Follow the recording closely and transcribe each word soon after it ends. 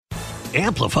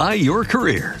Amplify your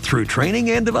career through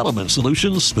training and development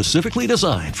solutions specifically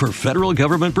designed for federal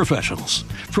government professionals.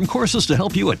 From courses to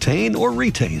help you attain or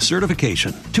retain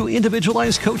certification, to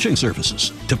individualized coaching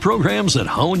services, to programs that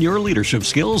hone your leadership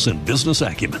skills and business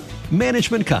acumen,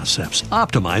 Management Concepts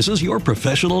optimizes your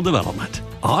professional development.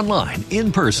 Online,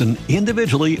 in person,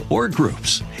 individually, or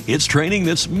groups, it's training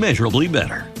that's measurably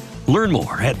better. Learn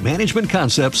more at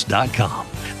managementconcepts.com.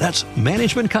 That's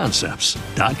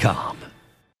managementconcepts.com.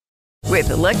 With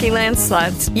the Lucky Land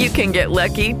Slots, you can get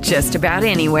lucky just about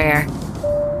anywhere.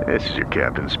 This is your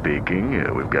captain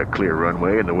speaking. We've got clear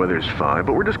runway and the weather's fine,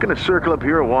 but we're just going to circle up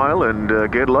here a while and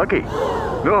get lucky.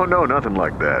 No, nothing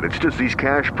like that. It's just these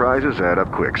cash prizes add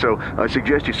up quick. So I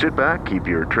suggest you sit back, keep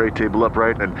your tray table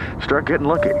upright, and start getting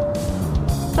lucky.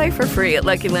 Play for free at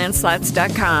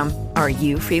LuckyLandSlots.com. Are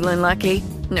you feeling lucky?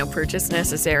 No purchase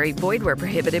necessary. Void where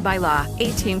prohibited by law.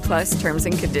 18+ terms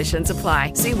and conditions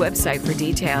apply. See website for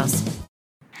details.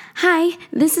 Hi,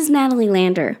 this is Natalie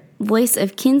Lander, voice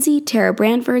of Kinsey, Tara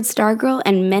Branford, Stargirl,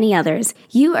 and many others.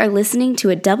 You are listening to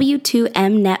a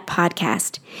W2Mnet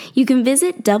podcast. You can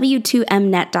visit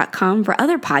W2Mnet.com for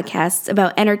other podcasts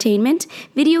about entertainment,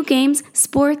 video games,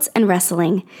 sports, and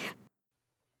wrestling.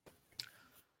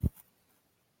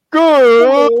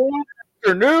 Good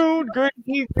afternoon, good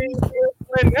evening,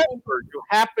 whenever you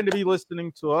happen to be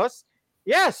listening to us.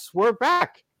 Yes, we're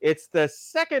back. It's the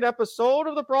second episode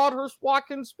of the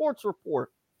Broadhurst-Watkins Sports Report.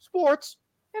 Sports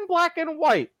in black and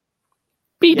white.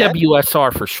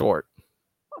 BWSR for short.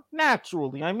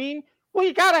 Naturally. I mean, well,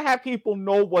 you got to have people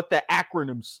know what the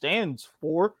acronym stands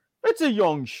for. It's a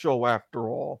young show after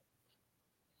all.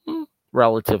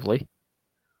 Relatively.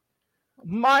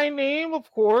 My name,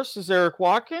 of course, is Eric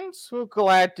Watkins. We're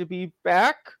glad to be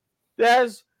back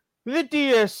as the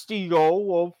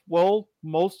DSDO of, well,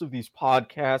 most of these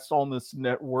podcasts on this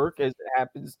network, as it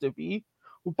happens to be.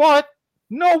 But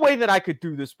no way that I could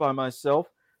do this by myself.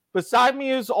 Beside me,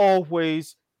 as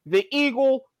always, the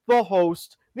Eagle, the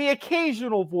host, the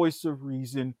occasional voice of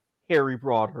reason, Harry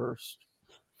Broadhurst.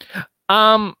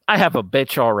 I have a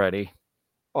bitch already.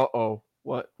 Uh-oh.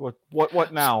 What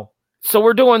now? So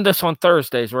we're doing this on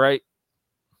Thursdays, right?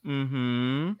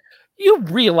 Mm-hmm. You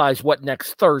realize what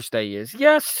next Thursday is,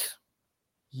 yes?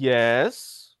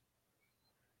 Yes.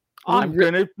 I'm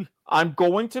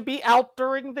going to be out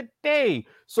during the day.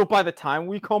 So by the time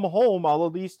we come home, I'll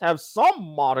at least have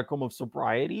some modicum of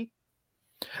sobriety.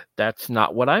 That's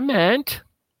not what I meant.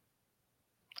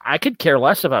 I could care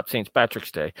less about St.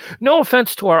 Patrick's Day. No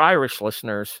offense to our Irish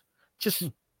listeners. Just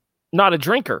not a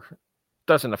drinker.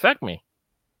 Doesn't affect me.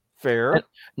 Fair. And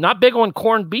not big on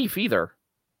corned beef either.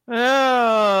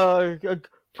 Good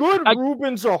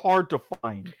Reubens are hard to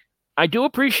find. I do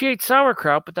appreciate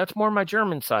sauerkraut, but that's more my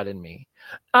German side in me.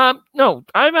 No,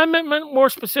 I meant more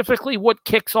specifically what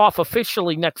kicks off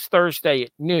officially next Thursday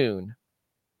at noon.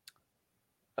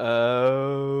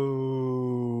 Oh.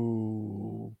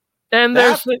 And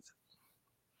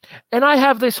and I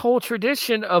have this whole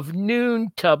tradition of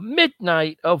noon to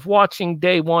midnight of watching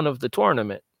day one of the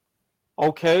tournament.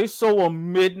 Okay, so a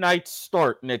midnight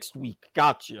start next week.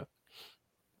 Gotcha.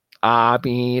 I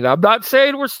mean, I'm not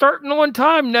saying we're starting on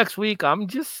time next week. I'm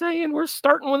just saying we're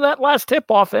starting when that last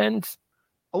tip-off ends.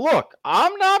 Look,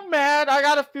 I'm not mad. I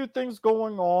got a few things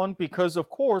going on because, of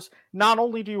course, not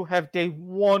only do you have day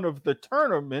one of the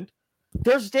tournament,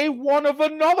 there's day one of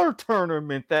another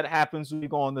tournament that happens to be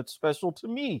on that's special to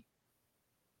me.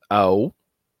 Oh.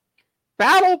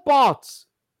 BattleBots.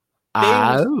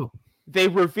 Oh. They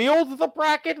revealed the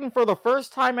bracket, and for the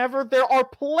first time ever, there are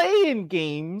play-in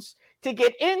games to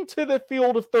get into the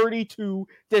field of 32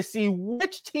 to see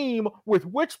which team with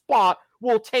which bot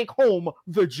will take home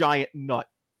the giant nut.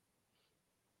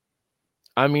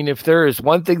 I mean, if there is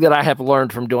one thing that I have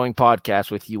learned from doing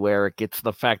podcasts with you, Eric, it's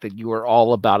the fact that you are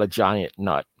all about a giant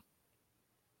nut.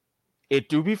 It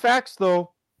do be facts,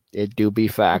 though. It do be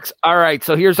facts. All right,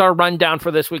 so here's our rundown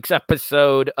for this week's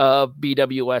episode of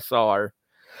BWSR.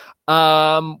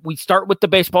 We start with the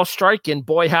baseball strike, and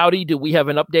boy, howdy, do we have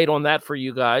an update on that for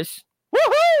you guys.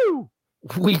 Woohoo!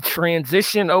 We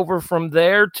transition over from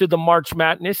there to the March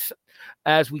Madness.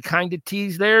 As we kind of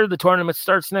tease there, the tournament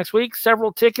starts next week.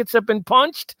 Several tickets have been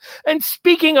punched. And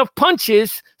speaking of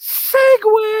punches,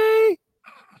 segue!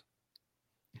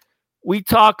 We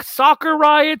talk soccer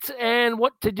riots and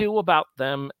what to do about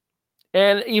them.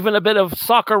 And even a bit of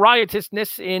soccer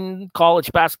riotousness in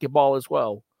college basketball as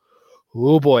well.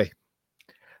 Oh, boy.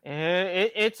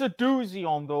 It's a doozy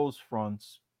on those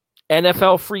fronts.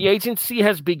 NFL free agency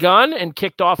has begun and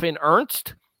kicked off in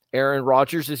earnest. Aaron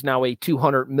Rodgers is now a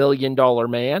 $200 million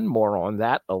man. More on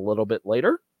that a little bit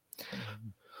later.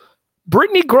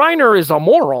 Brittany Griner is a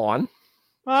moron.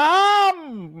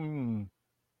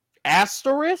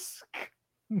 Asterisk?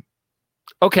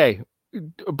 Okay.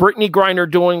 Brittany Griner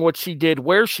doing what she did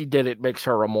where she did it makes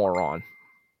her a moron.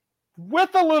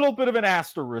 With a little bit of an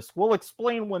asterisk. We'll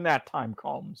explain when that time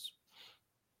comes.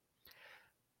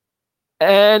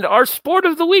 And our sport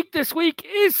of the week this week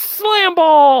is slam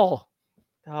ball.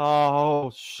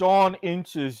 Oh, Sean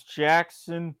Inches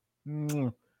Jackson.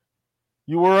 You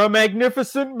were a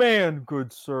magnificent man,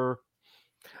 good sir.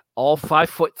 All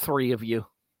 5'3" of you.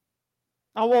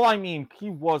 Oh, well, I mean, he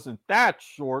wasn't that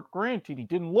short. Granted, he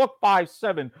didn't look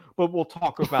 5'7", but we'll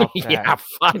talk about that. Yeah,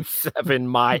 5'7",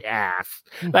 my ass.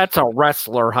 That's a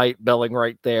wrestler height billing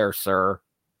right there, sir.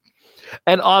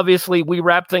 And obviously, we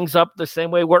wrap things up the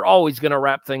same way. We're always going to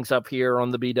wrap things up here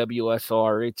on the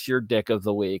BWSR. It's your dick of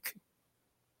the week.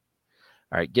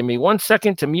 All right, give me 1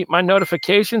 second to mute my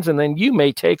notifications, and then you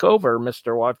may take over,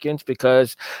 Mr. Watkins,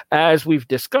 because as we've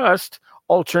discussed,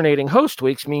 alternating host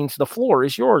weeks means the floor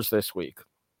is yours this week.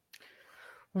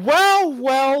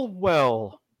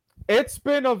 Well. It's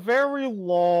been a very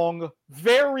long,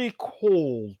 very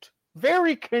cold,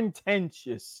 very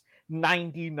contentious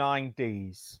 99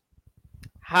 days.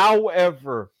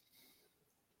 However,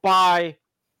 by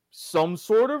some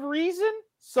sort of reason,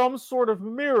 some sort of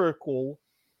miracle,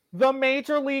 the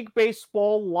Major League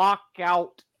Baseball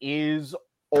lockout is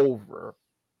over.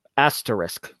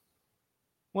 Asterisk.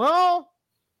 Well,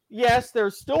 yes,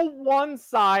 there's still one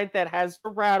side that has to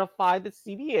ratify the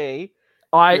CBA.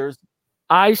 There's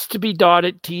I's to be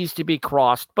dotted, T's to be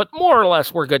crossed, but more or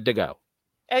less we're good to go.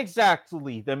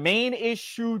 Exactly. The main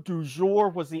issue du jour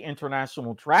was the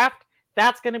international draft.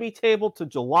 That's going to be tabled to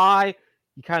July.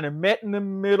 You kind of met in the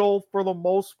middle for the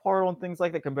most part on things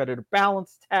like the competitive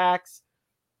balance tax,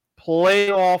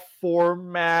 playoff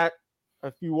format,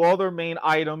 a few other main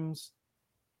items.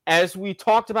 As we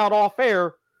talked about off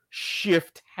air,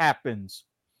 shift happens.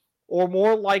 Or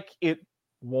more like it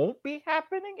won't be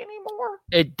happening anymore.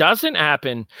 It doesn't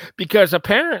happen because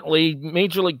apparently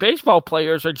Major League Baseball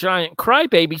players are giant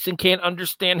crybabies and can't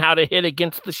understand how to hit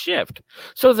against the shift.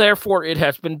 So therefore it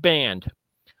has been banned.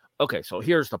 Okay, so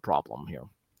here's the problem here.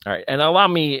 All right, and allow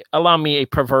me a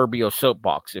proverbial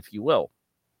soapbox, if you will.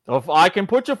 If I can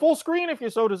put you full screen if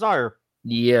you so desire.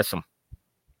 Yes.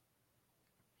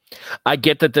 I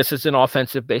get that this is an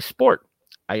offensive-based sport.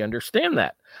 I understand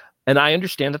that. And I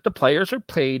understand that the players are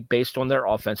paid based on their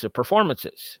offensive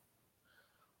performances.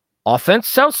 Offense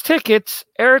sells tickets.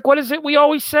 Eric, what is it we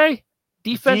always say?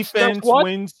 Defense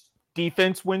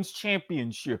wins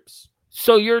championships.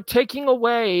 So you're taking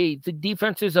away the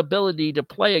defense's ability to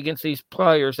play against these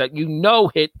players that you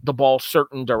know hit the ball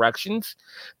certain directions,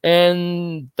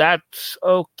 and that's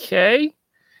okay.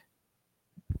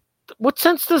 What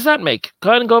sense does that make?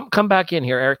 Go ahead and come back in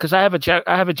here, Eric, because I have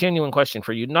a genuine question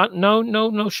for you.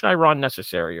 No Chiron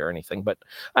necessary or anything, but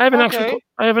I have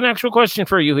an actual question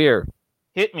for you here.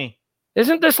 Hit me.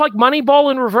 Isn't this like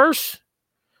Moneyball in reverse?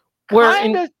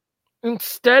 Where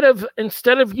instead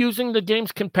of using the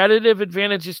game's competitive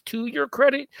advantages to your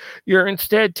credit, you're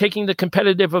instead taking the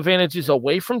competitive advantages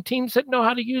away from teams that know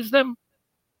how to use them?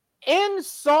 In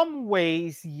some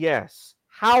ways, yes.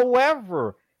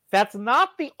 However, that's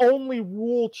not the only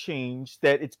rule change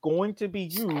that it's going to be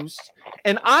used,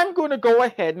 and I'm going to go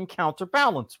ahead and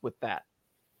counterbalance with that.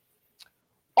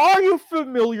 Are you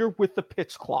familiar with the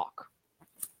pitch clock?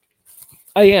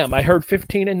 I am. I heard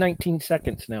 15 and 19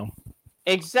 seconds now.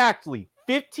 Exactly.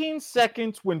 15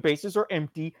 seconds when bases are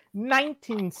empty,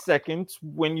 19 seconds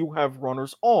when you have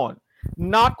runners on.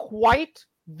 Not quite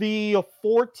the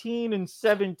 14 and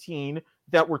 17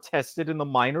 that were tested in the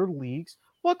minor leagues,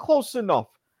 but close enough.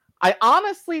 I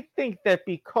honestly think that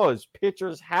because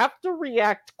pitchers have to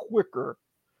react quicker,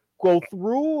 go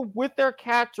through with their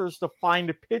catchers to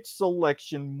find a pitch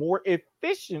selection more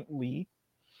efficiently,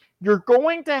 you're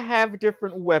going to have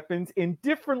different weapons in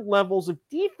different levels of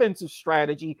defensive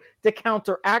strategy to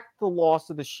counteract the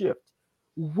loss of the shift.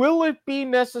 Will it be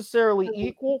necessarily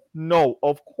equal? No,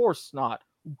 of course not.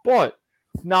 But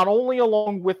not only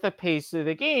along with the pace of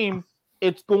the game,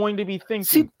 it's going to be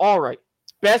thinking, all right,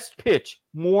 best pitch,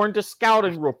 more into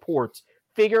scouting reports,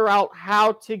 figure out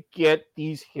how to get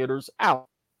these hitters out.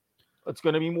 It's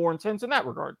going to be more intense in that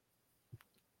regard.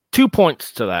 2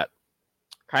 points to that.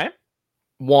 Okay.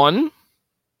 One,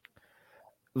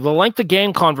 the length of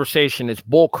game conversation is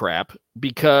bullcrap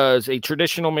because a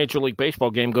traditional Major League Baseball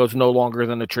game goes no longer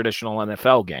than a traditional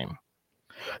NFL game,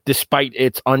 despite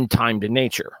its untimed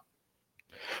nature.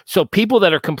 So people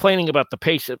that are complaining about the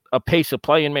pace of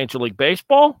play in Major League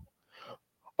Baseball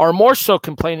are more so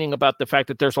complaining about the fact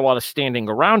that there's a lot of standing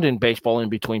around in baseball in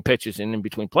between pitches and in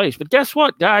between plays. But guess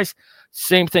what, guys?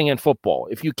 Same thing in football.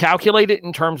 If you calculate it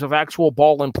in terms of actual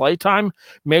ball and play time,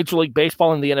 Major League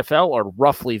Baseball and the NFL are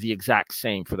roughly the exact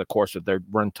same for the course of their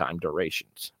runtime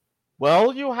durations.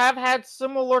 Well, you have had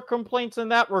similar complaints in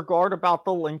that regard about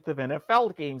the length of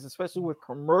NFL games, especially with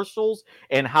commercials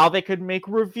and how they could make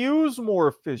reviews more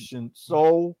efficient.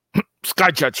 So,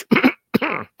 Sky Judge.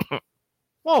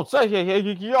 Well, so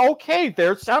okay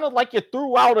there. Sounded like you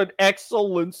threw out an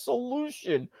excellent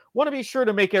solution. Want to be sure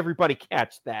to make everybody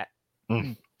catch that.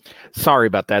 Sorry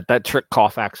about that. That trick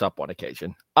cough acts up on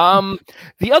occasion.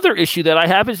 The other issue that I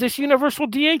have is this universal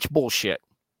DH bullshit.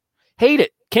 Hate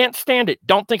it. Can't stand it.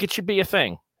 Don't think it should be a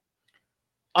thing.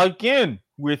 Again,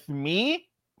 with me,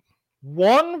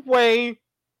 one way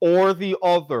or the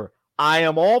other. I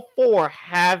am all for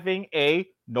having a,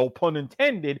 no pun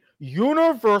intended,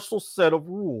 universal set of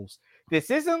rules. This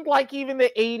isn't like even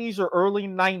the 80s or early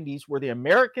 90s where the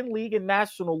American League and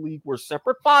National League were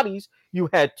separate bodies. You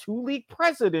had two league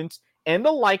presidents and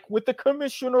the like, with the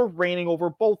commissioner reigning over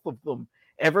both of them.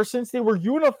 Ever since they were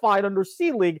unified under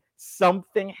C-League,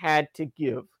 something had to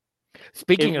give.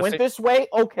 It went this way,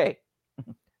 okay.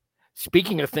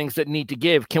 Speaking of things that need to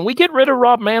give, can we get rid of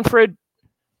Rob Manfred?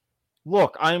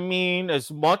 Look, I mean, as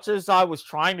much as I was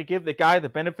trying to give the guy the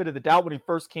benefit of the doubt when he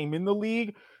first came in the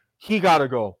league, he gotta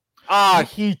go.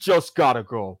 He just gotta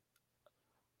go.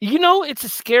 You know, it's a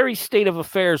scary state of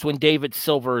affairs when David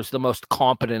Silver is the most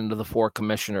competent of the four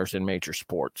commissioners in major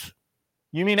sports.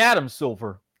 You mean Adam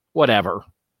Silver? Whatever.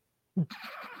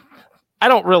 I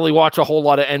don't really watch a whole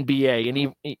lot of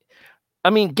NBA,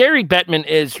 and Gary Bettman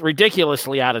is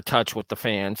ridiculously out of touch with the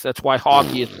fans. That's why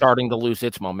hockey is starting to lose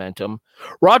its momentum.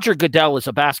 Roger Goodell is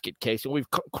a basket case, and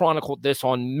we've chronicled this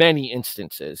on many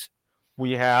instances.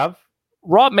 We have.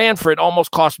 Rob Manfred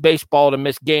almost cost baseball to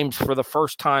miss games for the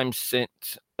first time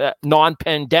since,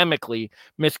 non-pandemically,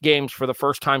 missed games for the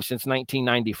first time since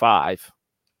 1995.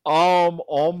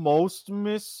 Almost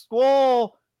missed.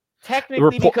 Well,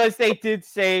 technically, because they did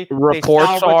say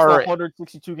reports are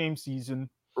 162 game season.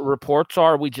 Reports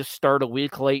are we just start a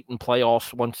week late and play all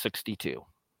 162.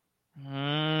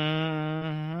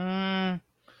 I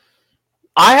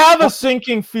have a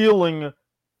sinking feeling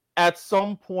at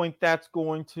some point that's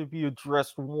going to be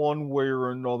addressed one way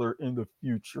or another in the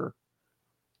future.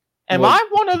 Am I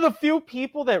one of the few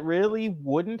people that really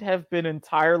wouldn't have been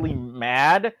entirely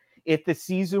mad if the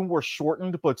season were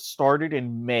shortened but started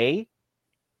in May?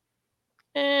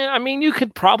 You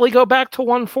could probably go back to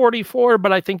 144,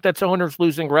 but I think that's owners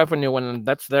losing revenue, and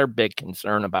that's their big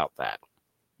concern about that.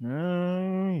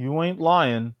 You ain't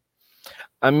lying.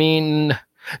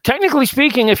 Technically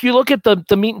speaking, if you look at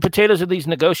the meat and potatoes of these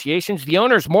negotiations, the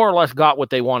owners more or less got what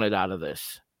they wanted out of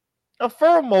this.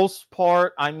 For the most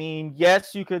part,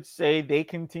 yes, you could say they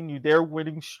continued their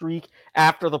winning streak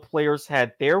after the players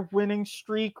had their winning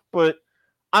streak, but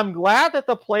I'm glad that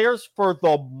the players, for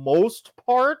the most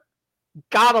part,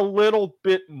 got a little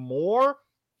bit more,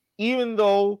 even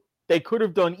though they could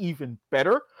have done even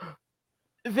better.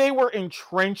 They were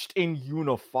entrenched and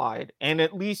unified, and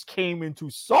at least came into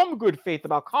some good faith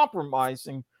about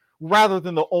compromising, rather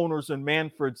than the owners and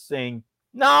Manfred saying,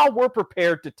 "Nah, we're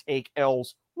prepared to take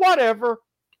L's, whatever."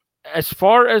 As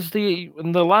far as the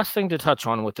last thing to touch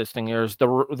on with this thing here is the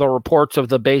reports of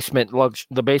the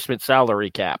basement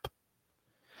salary cap.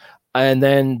 And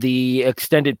then the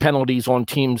extended penalties on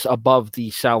teams above the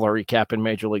salary cap in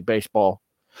Major League Baseball.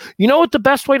 You know what the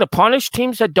best way to punish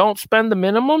teams that don't spend the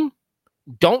minimum?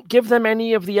 Don't give them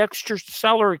any of the extra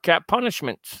salary cap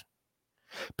punishments.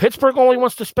 Pittsburgh only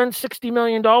wants to spend $60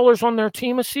 million on their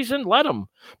team a season. Let them.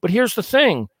 But here's the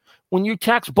thing. When you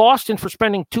tax Boston for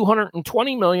spending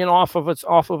 $220 million off of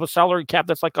a salary cap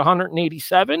that's like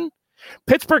 187,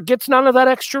 Pittsburgh gets none of that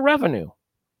extra revenue.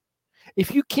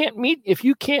 If you can't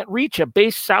reach a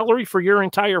base salary for your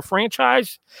entire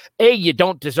franchise, A, you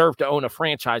don't deserve to own a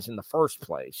franchise in the first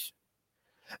place.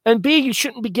 And B, you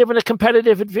shouldn't be given a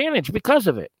competitive advantage because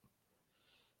of it.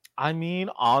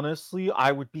 Honestly,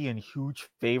 I would be in huge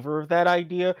favor of that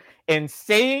idea. And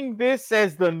saying this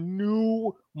as the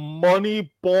new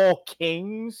Moneyball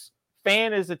Kings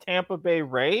fan as a Tampa Bay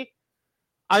Ray,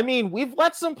 we've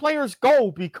let some players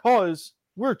go because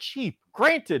we're cheap.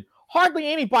 Granted,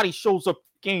 hardly anybody shows up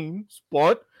games,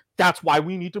 but that's why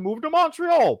we need to move to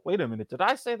Montreal. Wait a minute, did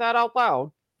I say that out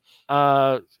loud?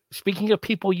 Speaking of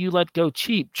people you let go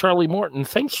cheap, Charlie Morton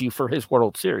thanks you for his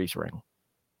World Series ring.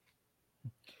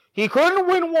 He couldn't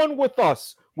win one with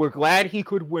us. We're glad he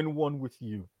could win one with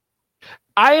you.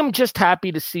 I am just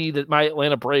happy to see that my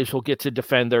Atlanta Braves will get to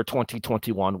defend their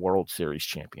 2021 World Series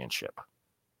championship.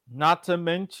 Not to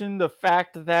mention the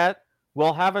fact that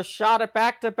we'll have a shot at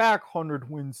back-to-back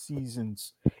 100-win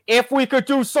seasons. If we could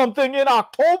do something in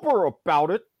October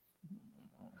about it.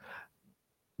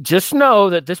 Just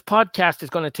know that this podcast is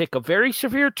going to take a very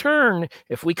severe turn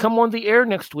if we come on the air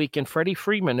next week and Freddie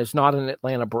Freeman is not an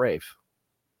Atlanta Brave.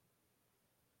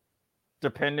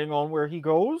 Depending on where he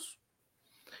goes?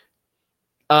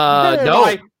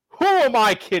 No. Who am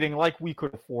I kidding? Like we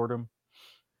could afford him.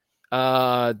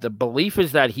 The belief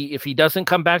is that if he doesn't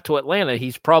come back to Atlanta,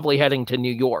 he's probably heading to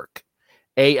New York,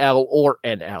 AL or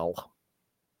NL.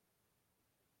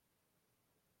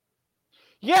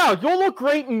 Yeah, you'll look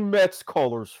great in Mets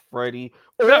colors, Freddie.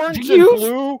 Orange and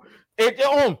blue.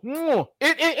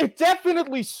 It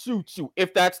definitely suits you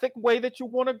if that's the way that you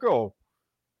want to go.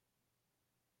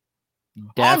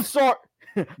 I'm sorry.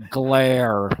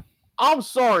 Glare. I'm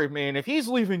sorry, man. If he's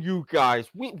leaving you guys,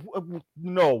 we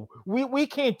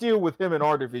can't deal with him in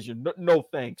our division. No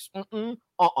thanks.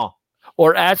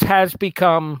 Or as has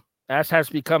become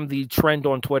the trend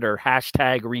on Twitter,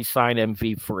 #resign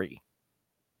MV free.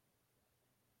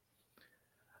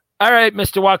 All right,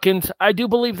 Mr. Watkins, I do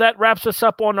believe that wraps us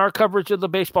up on our coverage of the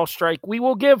baseball strike. We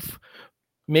will give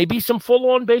maybe some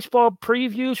full-on baseball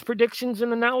previews, predictions,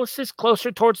 and analysis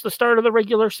closer towards the start of the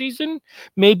regular season.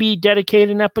 Maybe dedicate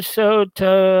an episode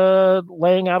to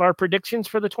laying out our predictions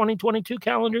for the 2022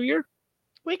 calendar year.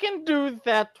 We can do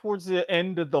that towards the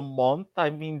end of the month. I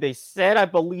mean, they said, I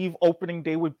believe, opening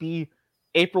day would be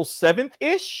April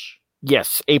 7th-ish?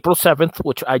 Yes, April 7th,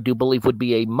 which I do believe would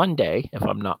be a Monday, if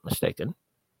I'm not mistaken.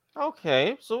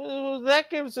 Okay, so that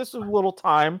gives us a little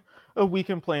time. We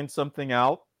can plan something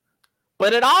out.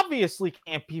 But it obviously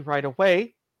can't be right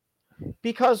away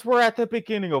because we're at the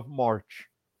beginning of March.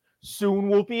 Soon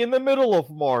we'll be in the middle of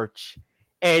March.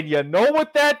 And you know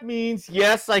what that means?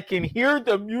 Yes, I can hear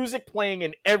the music playing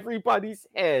in everybody's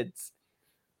heads.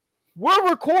 We're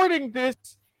recording this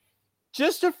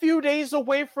just a few days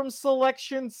away from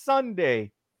Selection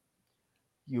Sunday.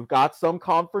 You've got some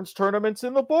conference tournaments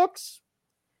in the books.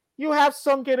 You have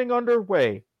some getting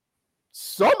underway.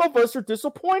 Some of us are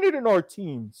disappointed in our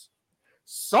teams.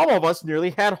 Some of us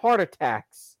nearly had heart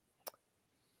attacks.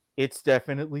 It's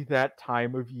definitely that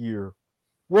time of year.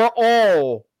 We're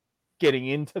all getting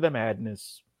into the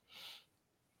madness.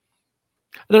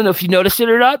 I don't know if you noticed it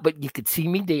or not, but you could see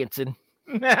me dancing.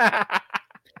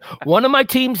 One of my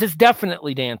teams is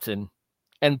definitely dancing,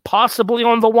 and possibly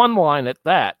on the one line at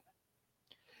that.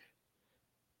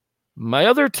 My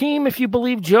other team, if you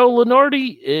believe Joe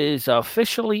Lenardi, is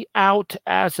officially out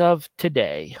as of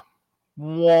today.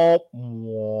 Womp,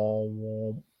 womp,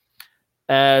 womp.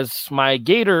 As my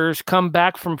Gators come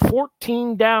back from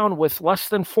 14 down with less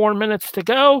than 4 minutes to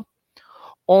go,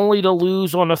 only to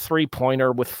lose on a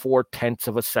three-pointer with 0.4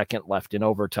 of a second left in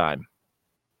overtime.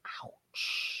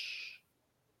 Ouch.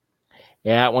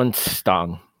 Yeah, that one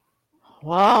stung.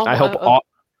 Well, I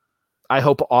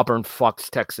hope Auburn fucks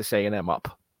Texas A&M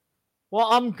up. Well,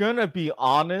 I'm gonna be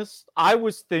honest. I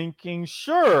was thinking,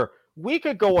 sure, we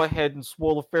could go ahead and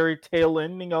spoil the fairy tale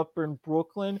ending up in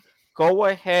Brooklyn. Go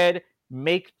ahead,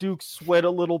 make Duke sweat a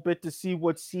little bit to see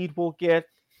what seed we'll get.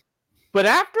 But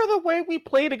after the way we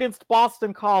played against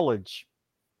Boston College,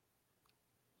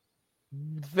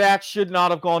 that should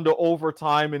not have gone to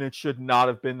overtime, and it should not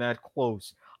have been that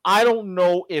close. I don't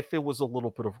know if it was a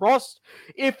little bit of rust,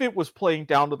 if it was playing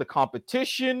down to the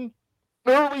competition,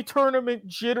 early tournament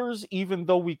jitters, even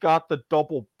though we got the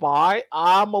double bye.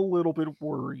 I'm a little bit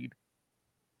worried.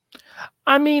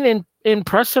 I mean, an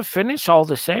impressive finish all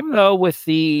the same, though, with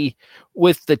the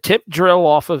tip drill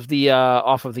off of the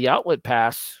outlet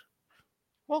pass.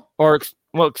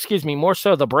 Excuse me, more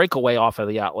so the breakaway off of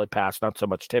the outlet pass, not so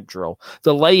much tip drill.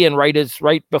 The lay-in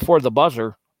right before the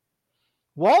buzzer.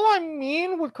 Well, I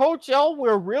mean, with Coach L,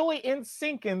 we're really in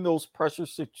sync in those pressure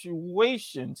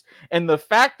situations. And the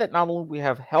fact that not only we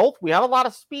have health, we have a lot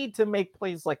of speed to make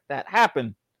plays like that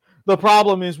happen. The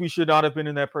problem is we should not have been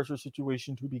in that pressure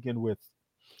situation to begin with.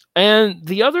 And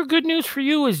the other good news for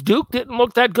you is Duke didn't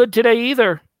look that good today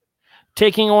either,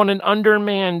 taking on an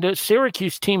undermanned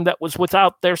Syracuse team that was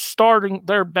without their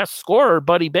best scorer,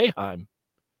 Buddy Boeheim.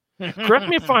 Correct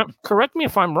me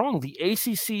if I'm wrong. The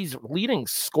ACC's leading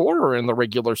scorer in the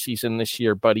regular season this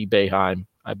year, Buddy Boeheim,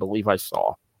 I believe I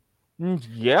saw.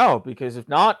 Yeah, because if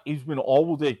not, he's been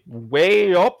all the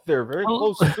way up there, very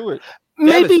close to it.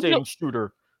 Devastating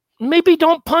shooter. Maybe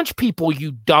don't punch people,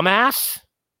 you dumbass.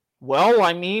 Well,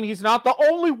 I mean, he's not the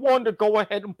only one to go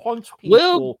ahead and punch people.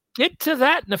 We'll get to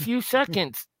that in a few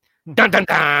seconds. Dun, dun,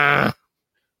 dun.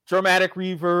 Dramatic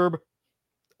reverb.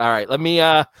 All right, let me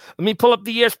pull up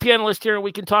the ESPN list here, and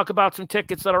we can talk about some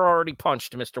tickets that are already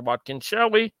punched, Mr. Watkins, shall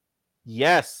we?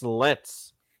 Yes,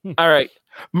 let's. All right.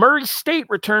 Murray State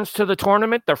returns to the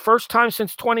tournament, their first time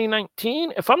since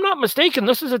 2019. If I'm not mistaken,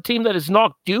 this is a team that has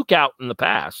knocked Duke out in the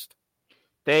past.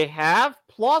 They have.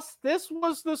 Plus, this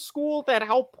was the school that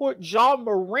helped put John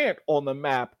Morant on the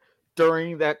map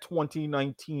during that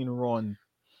 2019 run.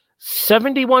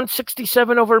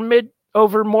 71-67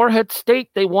 over Morehead State.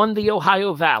 They won the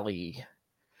Ohio Valley.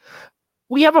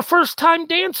 We have a first-time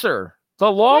dancer.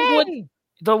 The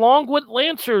Longwood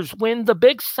Lancers win the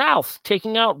Big South,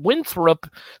 taking out Winthrop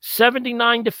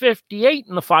 79-58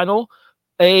 in the final.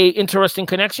 A interesting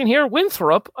connection here.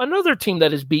 Winthrop, another team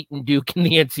that has beaten Duke in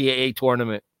the NCAA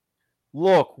tournament.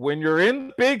 Look, when you're in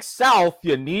the Big South,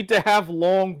 you need to have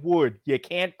Longwood. You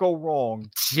can't go wrong.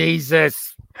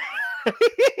 Jesus.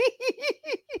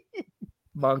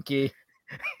 Monkey.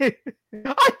 I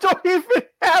don't even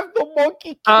have the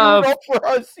monkey queued up for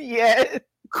us yet. Of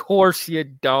course you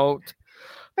don't.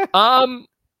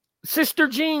 Sister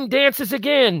Jean dances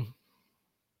again.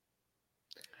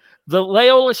 The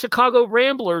Loyola Chicago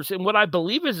Ramblers, in what I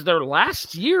believe is their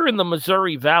last year in the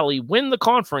Missouri Valley, win the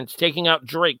conference, taking out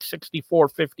Drake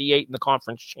 64-58 in the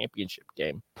conference championship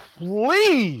game.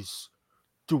 Please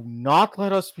do not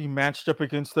let us be matched up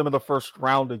against them in the first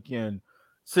round again.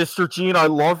 Sister Jean, I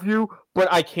love you,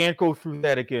 but I can't go through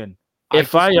that again.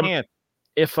 If I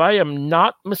am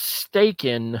not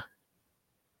mistaken,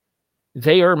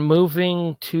 they are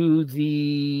moving to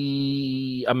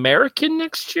the American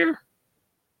next year.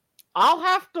 I'll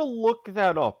have to look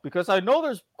that up because I know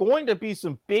there's going to be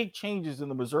some big changes in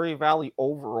the Missouri Valley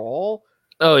overall.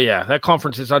 Oh, yeah. That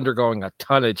conference is undergoing a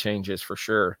ton of changes for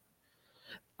sure.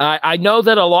 I know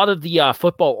that a lot of the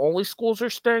football-only schools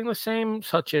are staying the same,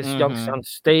 such as Youngstown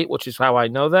State, which is how I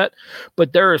know that.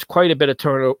 But there is quite a bit of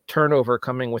turnover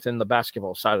coming within the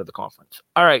basketball side of the conference.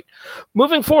 All right.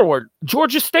 Moving forward,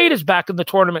 Georgia State is back in the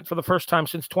tournament for the first time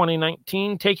since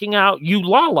 2019, taking out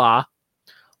ULala,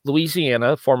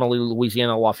 Louisiana, formerly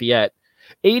Louisiana Lafayette,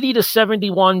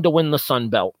 80-71 to win the Sun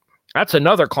Belt. That's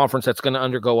another conference that's going to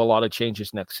undergo a lot of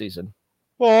changes next season.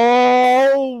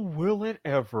 Oh, will it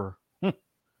ever?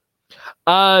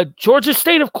 Georgia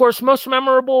State, of course, most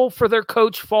memorable for their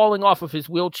coach falling off of his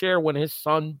wheelchair when his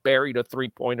son buried a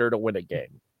three-pointer to win a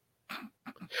game.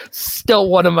 Still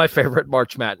one of my favorite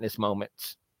March Madness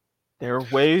moments. There are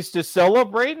ways to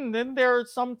celebrate, and then there are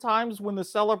some times when the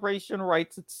celebration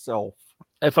writes itself.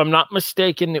 If I'm not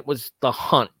mistaken, it was the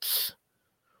Hunts.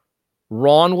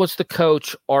 Ron was the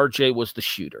coach. RJ was the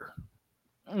shooter.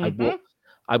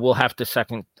 I will have to check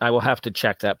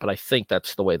that, but I think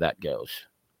that's the way that goes.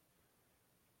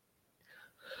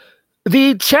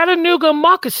 The Chattanooga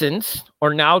Moccasins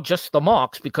are now just the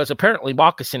Mocs because apparently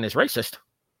moccasin is racist.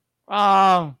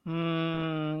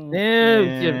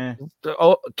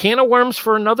 Can of worms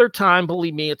for another time.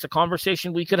 Believe me, it's a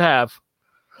conversation we could have.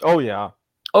 Oh, yeah.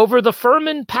 Over the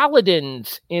Furman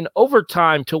Paladins in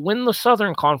overtime to win the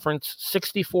Southern Conference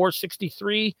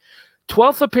 64-63.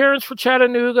 12th appearance for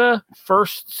Chattanooga,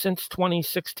 first since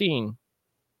 2016.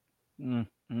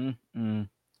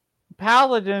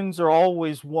 Paladins are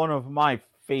always one of my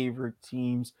favorite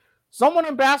teams. Someone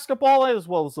in basketball as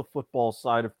well as the football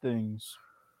side of things.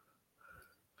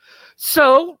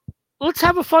 So, let's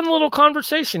have a fun little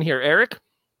conversation here, Eric.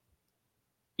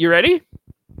 You ready?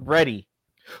 Ready.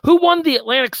 Who won the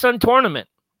Atlantic Sun tournament?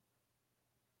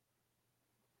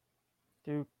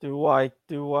 Do I?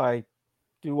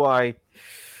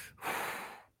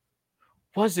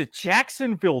 Was it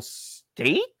Jacksonville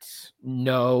State?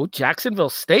 No, Jacksonville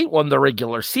State won the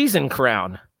regular season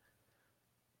crown.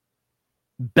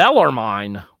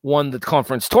 Bellarmine won the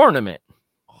conference tournament.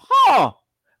 Huh.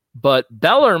 But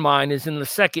Bellarmine is in the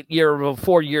second year of a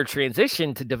 4-year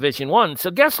transition to Division I.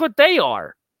 So guess what they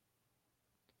are?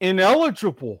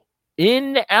 Ineligible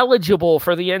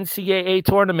For the NCAA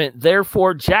tournament.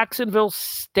 Therefore, Jacksonville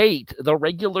State, the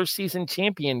regular season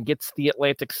champion, gets the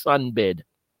Atlantic Sun bid.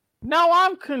 Now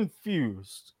I'm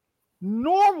confused.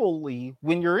 Normally,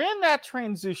 when you're in that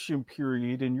transition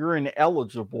period and you're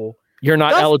ineligible, you're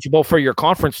not eligible for your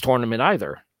conference tournament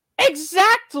either.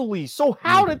 Exactly. So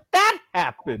how did that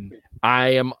happen? I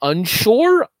am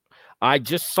unsure. I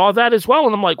just saw that as well,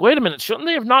 and I'm like, wait a minute, shouldn't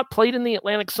they have not played in the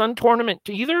Atlantic Sun tournament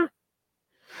either?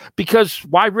 Because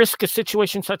why risk a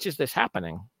situation such as this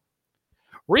happening?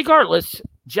 Regardless,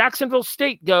 Jacksonville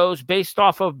State goes based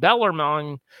off of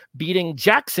Bellarmine beating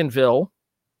Jacksonville.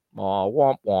 Oh,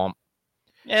 womp womp.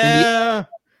 Yeah.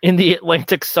 In the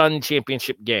Atlantic Sun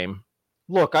championship game.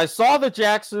 Look, I saw the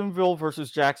Jacksonville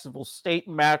versus Jacksonville State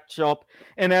matchup,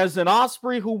 and as an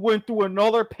Osprey who went through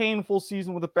another painful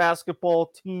season with a basketball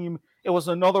team, it was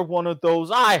another one of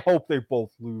those. I hope they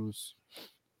both lose.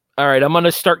 All right, I'm going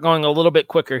to start going a little bit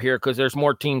quicker here because there's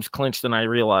more teams clinched than I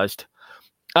realized.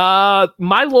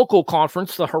 My local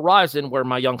conference, the Horizon, where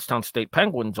my Youngstown State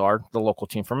Penguins are, the local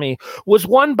team for me, was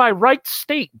won by Wright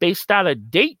State, based out of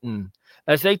Dayton,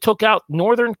 as they took out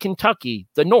Northern Kentucky,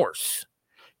 the Norse,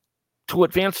 to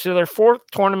advance to their fourth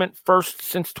tournament first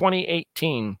since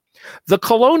 2018. The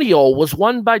Colonial was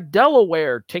won by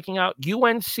Delaware, taking out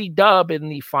UNC Dub in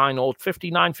the final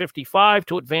 59-55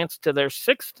 to advance to their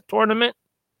sixth tournament.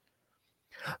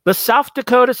 The South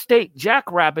Dakota State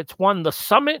Jackrabbits won the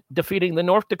Summit, defeating the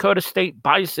North Dakota State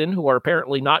Bison, who are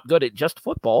apparently not good at just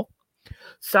football.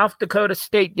 South Dakota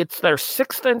State gets their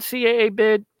sixth NCAA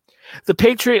bid. The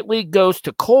Patriot League goes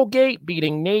to Colgate,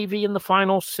 beating Navy in the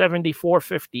final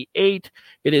 74-58.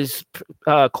 It is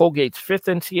Colgate's fifth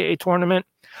NCAA tournament.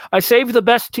 I saved the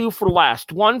best two for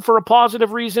last. One for a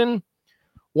positive reason,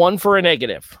 one for a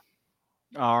negative.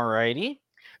 All righty.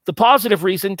 The positive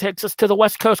reason takes us to the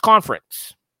West Coast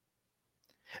Conference.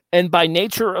 And by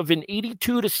nature of an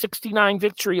 82-69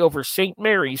 victory over St.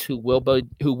 Mary's, who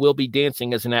will be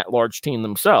dancing as an at-large team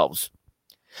themselves,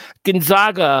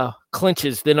 Gonzaga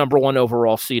clinches the number one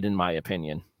overall seed, in my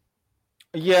opinion.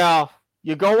 Yeah,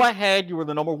 you go ahead. You were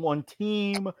the number one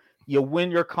team. You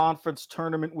win your conference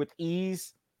tournament with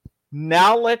ease.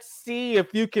 Now let's see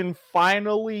if you can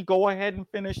finally go ahead and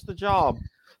finish the job.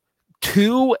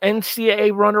 Two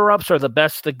NCAA runner-ups are the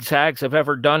best the Zags have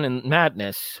ever done in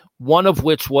Madness, one of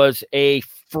which was a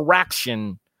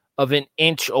fraction of an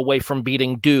inch away from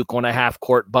beating Duke on a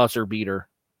half-court buzzer beater.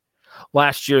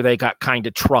 Last year, they got kind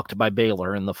of trucked by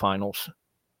Baylor in the finals.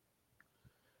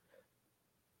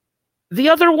 The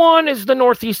other one is the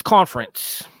Northeast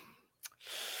Conference,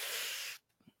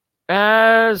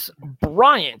 as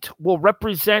Bryant will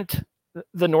represent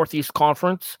the Northeast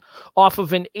Conference off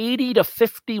of an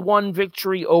 80-51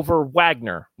 victory over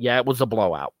Wagner. Yeah, it was a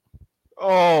blowout.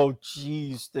 Oh,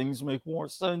 geez, things make more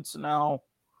sense now.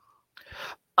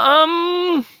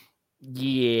 Yeah,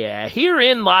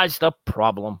 herein lies the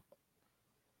problem.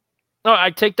 No, I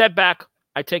take that back.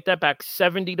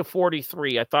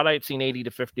 70-43. I thought I had seen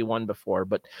 80-51 before,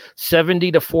 but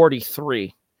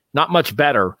 70-43. Not much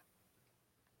better.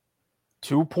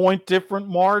 2-point different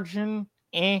margin.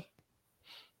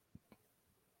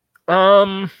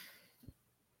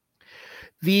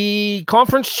 The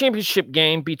conference championship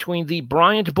game between the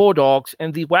Bryant Bulldogs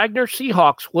and the Wagner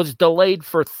Seahawks was delayed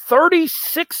for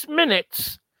 36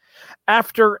 minutes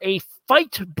after a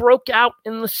fight broke out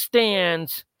in the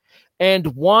stands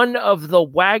and one of the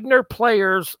Wagner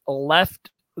players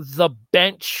left the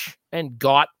bench and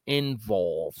got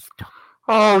involved.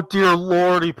 Oh, dear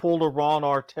Lord, he pulled a Ron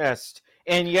Artest.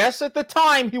 And yes, at the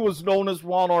time, he was known as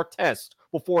Ron Artest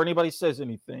before anybody says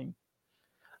anything.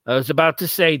 I was about to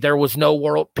say there was no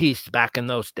world peace back in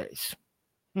those days.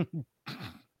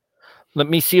 Let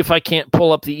me see if I can't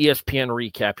pull up the ESPN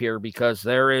recap here, because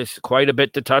there is quite a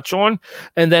bit to touch on,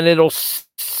 and then it'll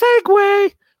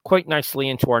segue quite nicely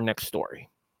into our next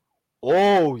story.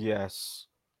 Oh, yes.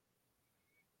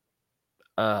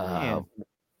 I'll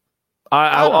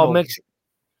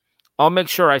make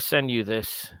sure I send you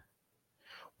this.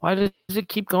 Why does it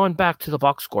keep going back to the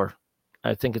box score?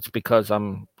 I think it's because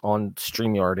I'm on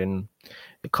StreamYard and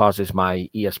it causes my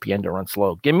ESPN to run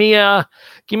slow. Give me a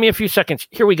few seconds.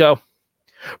 Here we go.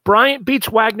 Bryant beats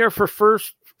Wagner for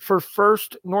first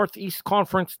Northeast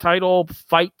Conference title.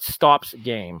 Fight stops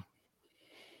game.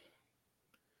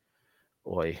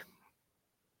 Boy.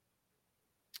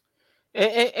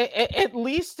 At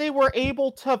least they were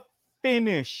able to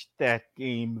finish that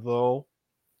game, though.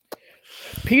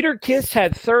 Peter Kiss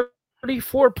had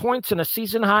 34 points and a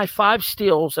season-high 5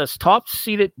 steals as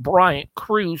top-seeded Bryant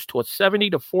cruised to a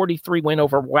 70-43 win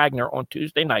over Wagner on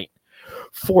Tuesday night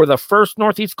for the first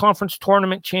Northeast Conference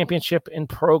tournament championship in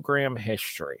program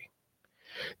history.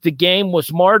 The game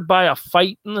was marred by a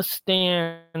fight in the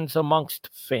stands amongst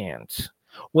fans.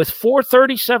 With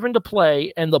 4:37 to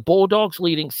play and the Bulldogs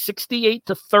leading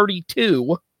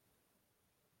 68-32,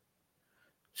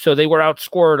 so they were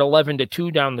outscored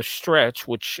 11-2 down the stretch,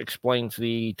 which explains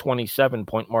the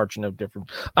 27-point margin of difference.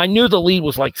 I knew the lead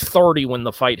was like 30 when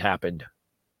the fight happened.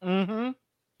 Mm-hmm.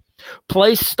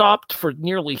 Play stopped for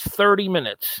nearly 30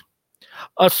 minutes.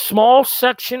 A small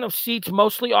section of seats,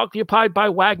 mostly occupied by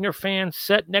Wagner fans,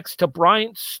 sat next to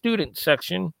Bryant's student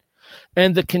section,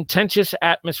 and the contentious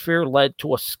atmosphere led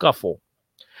to a scuffle.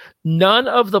 None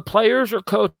of the players or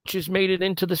coaches made it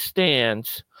into the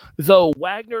stands, though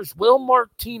Wagner's Will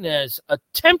Martinez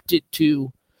attempted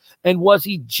to and was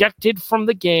ejected from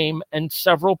the game, and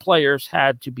several players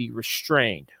had to be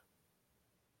restrained.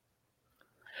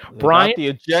 Bryant got the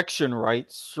ejection right,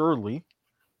 surely.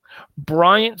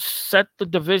 Bryant set the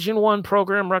Division I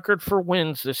program record for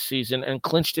wins this season and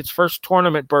clinched its first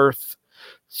tournament berth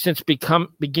since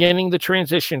beginning the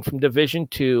transition from Division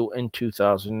II in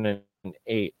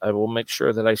 2008. I will make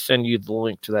sure that I send you the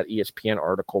link to that ESPN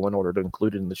article in order to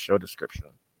include it in the show description.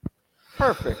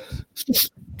 Perfect.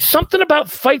 Something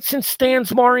about fights and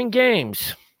stands marring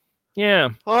games. Yeah.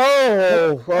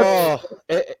 Why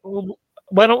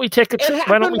don't we take a trip? It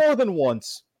happened more than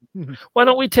once. Why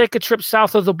don't we take a trip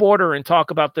south of the border and talk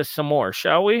about this some more,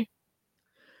 shall we?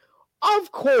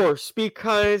 Of course,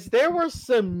 because there were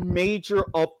some major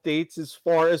updates as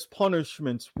far as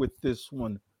punishments with this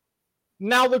one.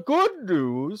 Now, the good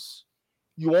news,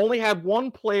 you only had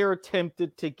one player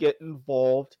attempted to get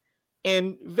involved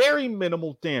and very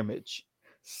minimal damage.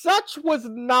 Such was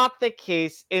not the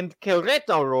case in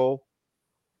Querétaro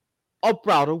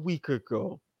about a week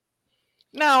ago.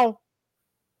 Now,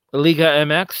 Liga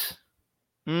MX?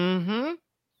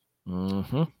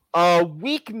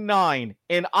 Week 9,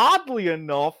 and oddly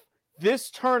enough,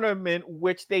 this tournament,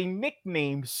 which they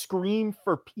nicknamed Scream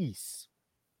for Peace.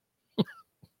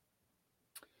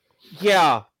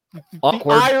 Yeah,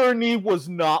 awkward. The irony was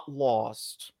not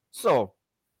lost. So,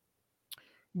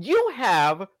 you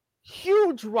have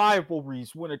huge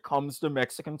rivalries when it comes to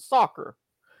Mexican soccer.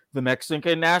 The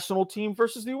Mexican national team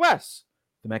versus the U.S.,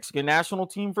 the Mexican national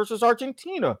team versus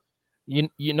Argentina.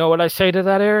 You know what I say to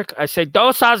that, Eric? I say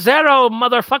 2-0,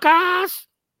 motherfuckers!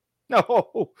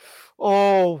 No.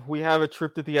 Oh, we have a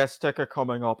trip to the Azteca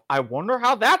coming up. I wonder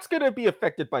how that's going to be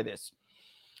affected by this.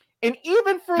 And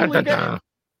even for Liga...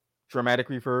 Dramatic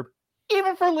reverb.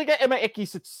 Even for Liga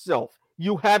MX itself,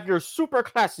 you have your Super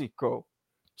Clásico.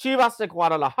 Chivas de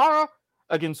Guadalajara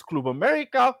against Club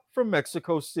America from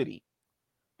Mexico City.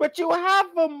 But you have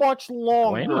a much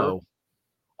longer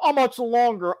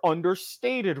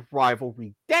understated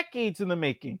rivalry, decades in the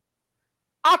making.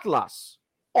 Atlas,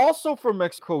 also from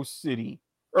Mexico City,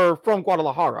 or from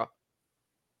Guadalajara,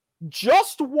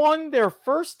 just won their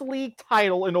first league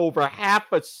title in over half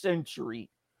a century.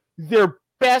 Their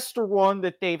best run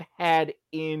that they've had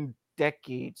in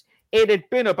decades. It had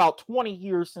been about 20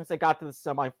 years since they got to the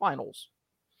semifinals.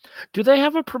 Do they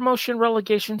have a promotion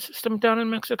relegation system down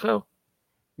in Mexico?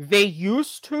 They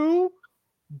used to,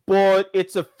 but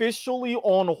it's officially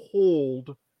on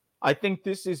hold. I think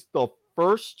this is the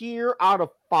first year out of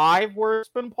 5 where it's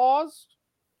been paused.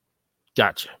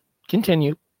 Gotcha.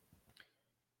 Continue.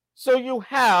 So you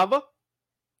have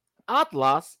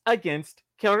Atlas against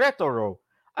Querétaro,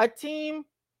 a team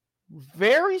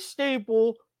very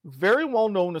stable, very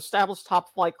well-known, established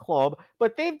top-flight club,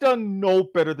 but they've done no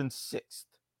better than 6th.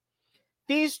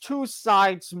 These two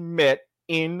sides met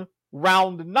in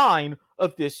round 9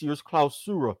 of this year's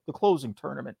Clausura, the closing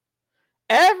tournament.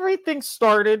 Everything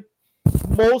started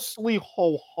mostly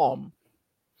ho-hum.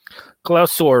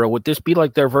 Clausura, would this be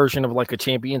like their version of like a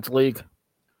Champions League?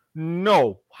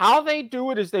 No. How they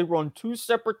do it is they run 2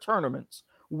 separate tournaments.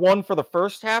 One for the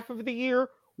first half of the year,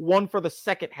 one for the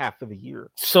second half of the year.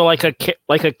 So like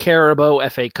a Carabao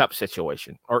FA Cup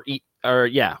situation, or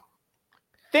yeah.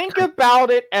 Think about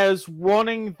it as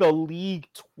running the league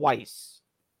twice,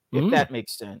 if that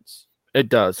makes sense. It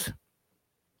does.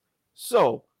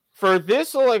 So for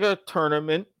this like a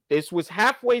tournament, this was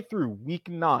halfway through week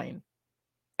 9.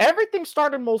 Everything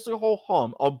started mostly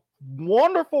ho-hum. A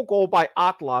wonderful goal by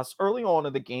Atlas early on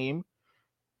in the game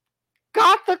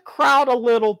got the crowd a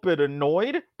little bit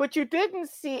annoyed, but you didn't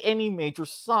see any major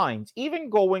signs, even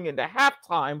going into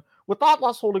halftime with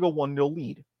Atlas holding a 1-0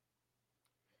 lead.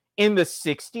 In the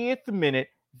 60th minute,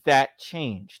 that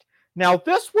changed. Now,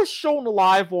 this was shown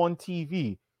live on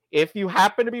TV. If you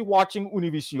happen to be watching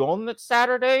Univision that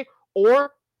Saturday,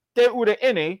 or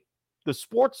TUDN, the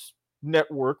sports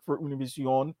network for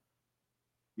Univision,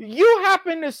 you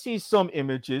happen to see some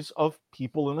images of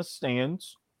people in the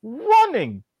stands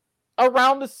running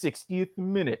around the 60th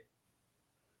minute.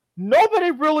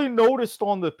 Nobody really noticed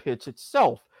on the pitch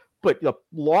itself, but the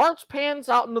large pans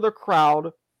out into the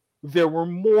crowd, there were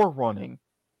more running.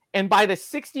 And by the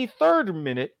 63rd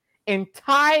minute,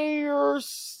 entire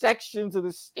sections of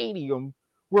the stadium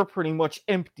were pretty much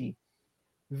empty.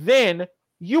 Then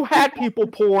you had people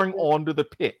pouring onto the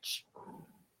pitch.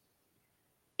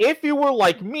 If you were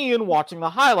like me and watching the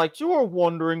highlights, you were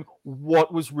wondering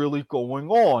what was really going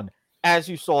on as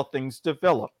you saw things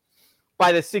develop.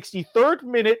 By the 63rd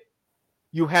minute,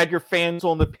 you had your fans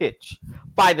on the pitch.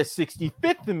 By the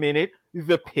 65th minute,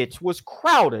 the pitch was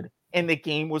crowded and the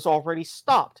game was already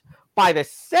stopped. By the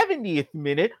 70th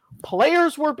minute,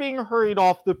 players were being hurried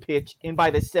off the pitch, and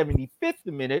by the 75th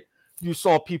minute, you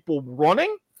saw people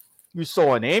running, you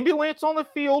saw an ambulance on the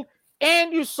field,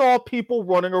 And you saw people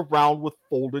running around with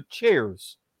folded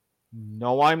chairs.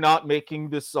 No, I'm not making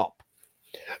this up.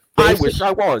 I wish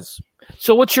I was.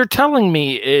 So what you're telling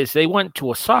me is they went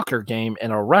to a soccer game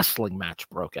and a wrestling match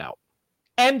broke out.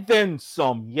 And then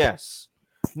some, yes.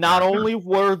 Not only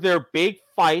were there big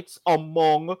fights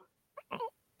among,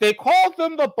 they called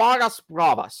them the Barras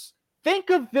Bravas. Think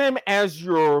of them as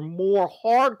your more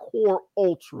hardcore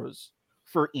ultras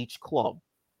for each club.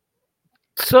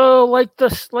 So like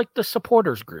the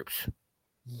supporters groups.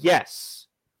 Yes.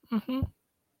 Mm-hmm.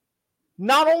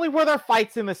 Not only were there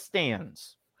fights in the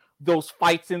stands, those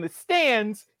fights in the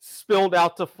stands spilled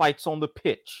out to fights on the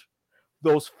pitch.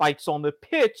 Those fights on the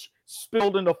pitch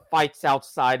spilled into fights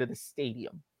outside of the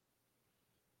stadium.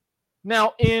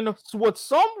 Now, in what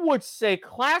some would say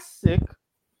classic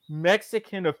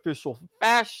Mexican official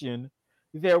fashion,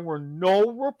 there were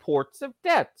no reports of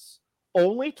deaths,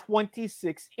 only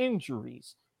 26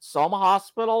 injuries, some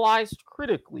hospitalized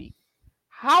critically.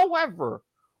 However,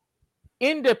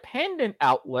 independent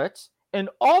outlets and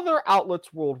other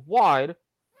outlets worldwide,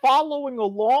 following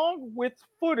along with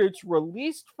footage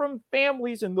released from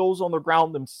families and those on the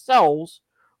ground themselves,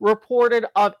 reported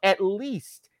of at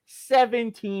least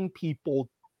 17 people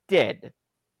dead,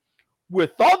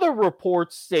 with other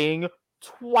reports saying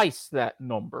twice that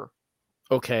number.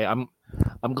 Okay, I'm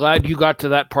glad you got to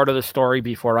that part of the story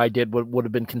before I did what would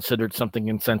have been considered something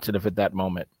insensitive at that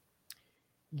moment.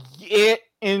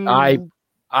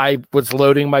 I was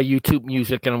loading my YouTube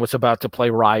music and was about to play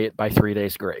Riot by 3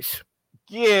 Days Grace.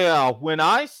 Yeah, when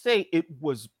I say it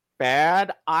was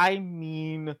bad, I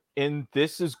mean, and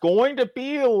this is going to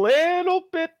be a little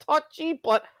bit touchy,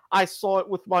 but I saw it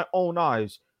with my own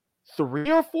eyes. 3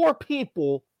 or 4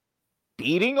 people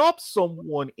beating up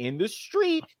someone in the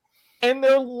street, and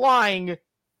they're lying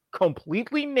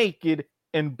completely naked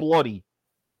and bloody.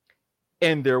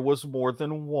 And there was more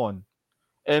than one.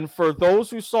 And for those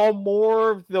who saw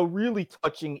more of the really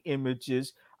touching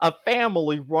images, a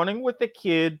family running with a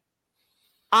kid,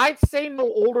 I'd say no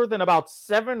older than about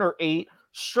 7 or 8,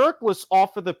 shirtless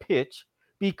off of the pitch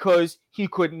because he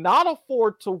could not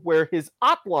afford to wear his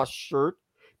Atlas shirt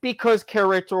because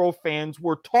Querétaro fans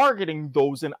were targeting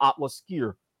those in Atlas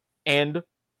gear. And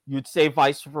you'd say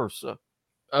vice versa.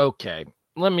 Okay,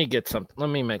 let me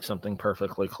make something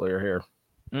perfectly clear here.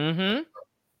 Mm-hmm.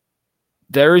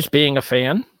 There is being a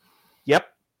fan. Yep.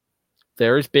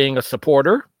 There is being a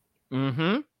supporter.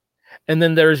 Mm-hmm. And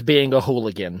then there's being a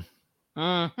hooligan.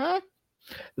 Mm-hmm.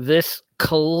 This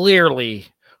clearly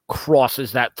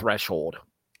crosses that threshold.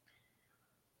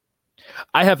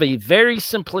 I have a very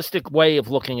simplistic way of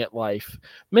looking at life.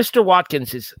 Mr.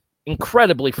 Watkins is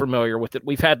incredibly familiar with it.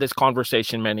 We've had this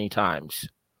conversation many times.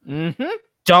 Mm-hmm.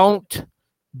 Don't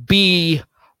be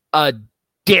a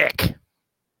dick.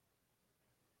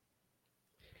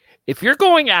 If you're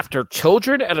going after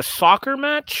children at a soccer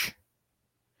match,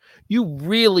 you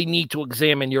really need to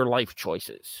examine your life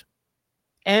choices.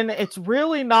 And it's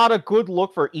really not a good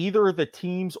look for either the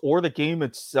teams or the game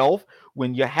itself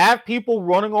when you have people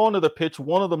running onto the pitch,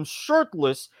 one of them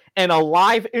shirtless, and a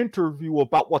live interview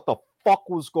about what the fuck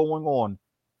was going on.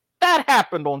 That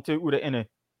happened on Teuda Inne.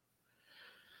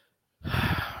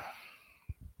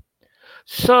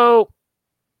 So,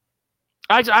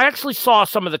 I actually saw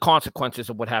some of the consequences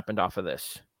of what happened off of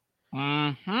this.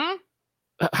 Mm-hmm.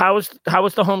 How is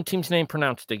the home team's name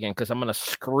pronounced again? Because I'm going to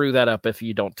screw that up if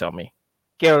you don't tell me.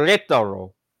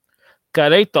 Querétaro.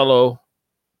 Querétaro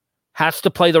has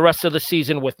to play the rest of the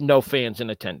season with no fans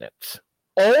in attendance.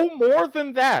 Oh, more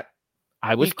than that.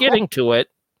 I was getting to it.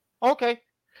 Okay.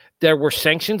 There were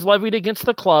sanctions levied against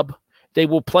the club. They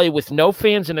will play with no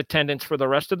fans in attendance for the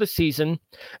rest of the season.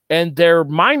 And their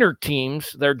minor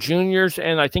teams, their juniors,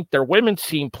 and I think their women's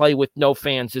team play with no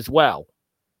fans as well.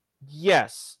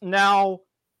 Yes. Now,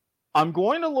 I'm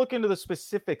going to look into the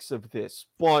specifics of this,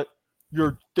 but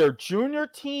their junior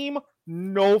team,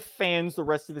 no fans the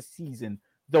rest of the season.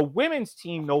 The women's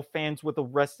team, no fans with the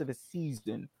rest of the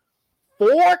season.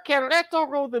 For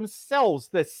Querétaro themselves,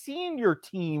 the senior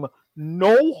team,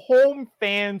 no home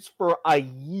fans for a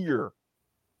year.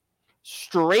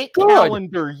 Straight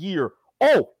calendar year.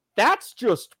 Oh, that's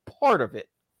just part of it.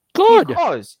 Good.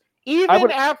 Because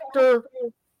even after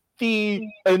the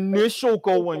initial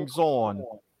goings on,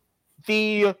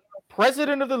 the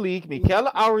president of the league, Mikel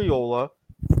Arriola,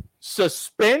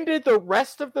 suspended the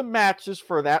rest of the matches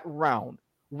for that round.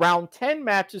 Round 10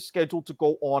 matches scheduled to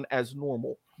go on as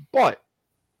normal. But,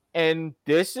 and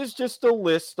this is just a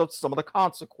list of some of the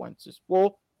consequences.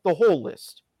 Well, the whole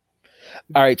list.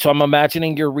 All right, so I'm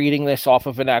imagining you're reading this off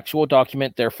of an actual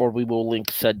document. Therefore, we will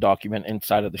link said document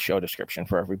inside of the show description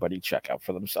for everybody to check out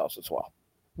for themselves as well.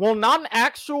 Well, not an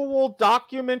actual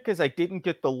document because I didn't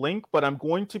get the link, but I'm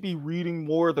going to be reading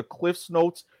more of the Cliff's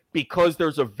Notes because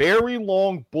there's a very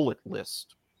long bullet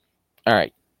list. All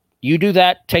right. You do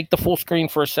that. Take the full screen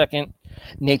for a second.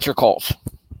 Nature calls.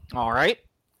 All right.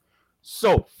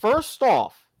 So, first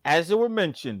off, as it were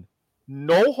mentioned,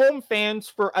 no home fans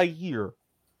for a year.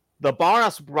 The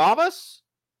Barras Bravas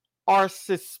are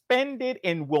suspended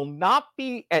and will not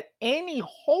be at any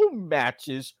home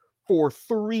matches for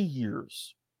 3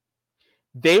 years.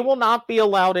 They will not be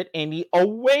allowed at any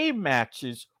away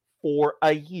matches for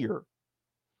a year.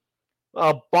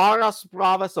 Barras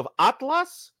Bravas of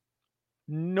Atlas,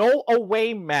 no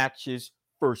away matches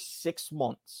for 6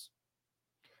 months.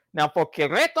 Now, for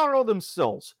Querétaro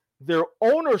themselves, their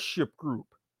ownership group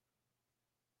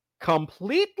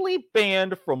completely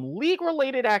banned from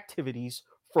league-related activities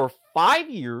for 5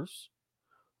 years.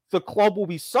 The club will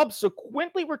be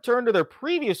subsequently returned to their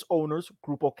previous owners,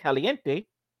 Grupo Caliente.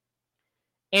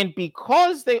 And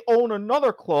because they own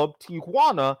another club,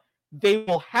 Tijuana, they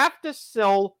will have to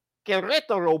sell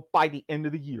Querétaro by the end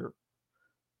of the year.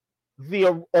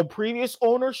 The previous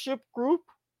ownership group,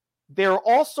 they're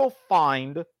also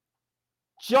fined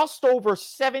just over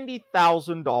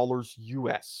 $70,000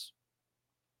 US.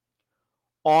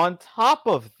 On top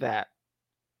of that,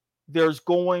 there's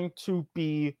going to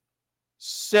be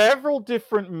several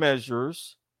different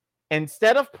measures.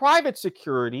 Instead of private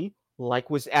security,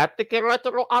 like was at the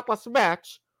Querétaro Atlas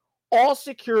match, all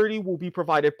security will be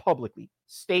provided publicly,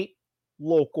 state,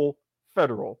 local,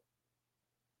 federal.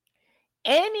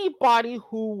 Anybody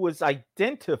who was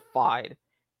identified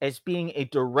as being a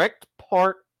direct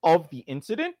part of the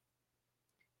incident,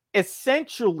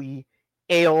 essentially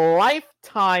a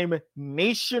lifetime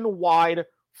nationwide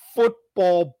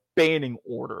football banning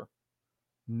order.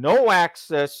 No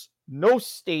access, no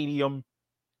stadium,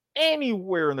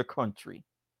 anywhere in the country.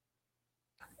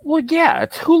 Well, yeah,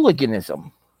 it's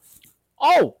hooliganism.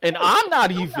 Oh, and I'm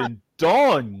not even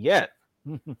done yet.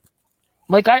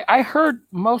 Like I heard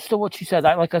most of what you said.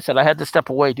 Like I said, I had to step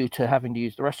away due to having to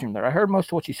use the restroom there. I heard most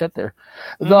of what you said there.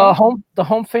 The home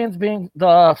fans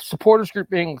the supporters group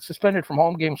being suspended from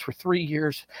home games for 3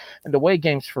 years and away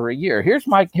games for a year. Here's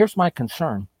my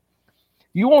concern.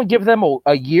 You only give them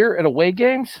a year at away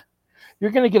games,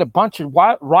 you're going to get a bunch of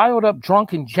riled up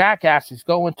drunken jackasses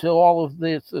going to all of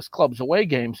this club's away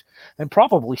games and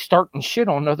probably starting shit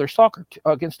on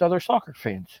against other soccer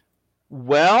fans.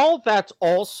 Well, that's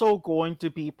also going to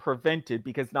be prevented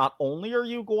because not only are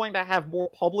you going to have more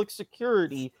public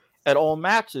security at all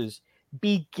matches,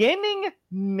 beginning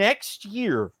next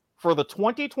year for the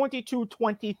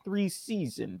 2022-23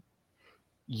 season,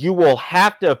 you will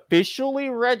have to officially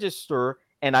register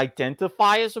and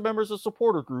identify as members of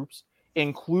supporter groups,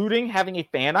 including having a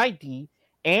fan ID,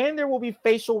 and there will be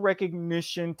facial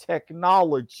recognition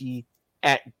technology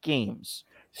at games.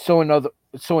 So in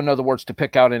other words, to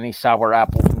pick out any sour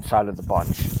apples inside of the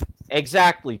bunch.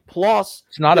 Exactly. Plus,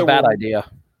 it's not a bad idea.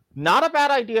 Not a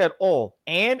bad idea at all.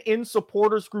 And in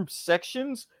supporters group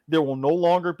sections, there will no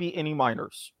longer be any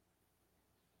minors.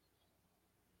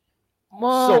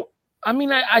 Well, I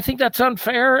mean, I think that's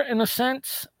unfair in a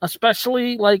sense,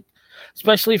 especially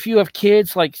if you have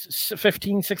kids like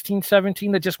 15, 16,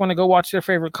 17 that just want to go watch their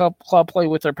favorite club play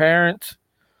with their parents.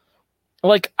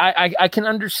 Like, I can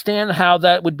understand how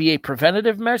that would be a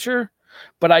preventative measure,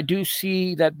 but I do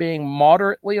see that being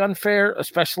moderately unfair,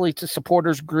 especially to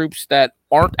supporters groups that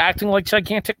aren't acting like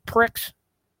gigantic pricks.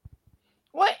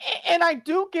 Well, and I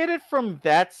do get it from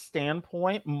that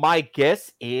standpoint. My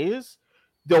guess is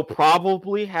they'll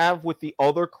probably have with the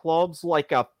other clubs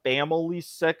like a family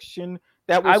section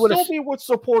that will still be with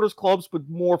supporters clubs, but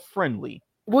more friendly.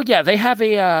 Well, yeah, they have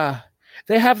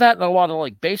that in a lot of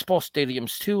like baseball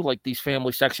stadiums too, like these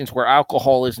family sections where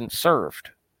alcohol isn't served.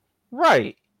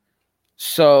 Right.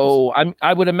 So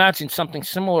I would imagine something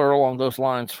similar along those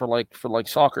lines for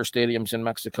soccer stadiums in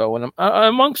Mexico and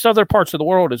amongst other parts of the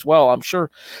world as well. I'm sure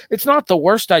it's not the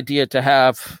worst idea to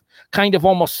have kind of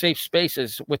almost safe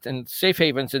spaces within safe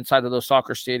havens inside of those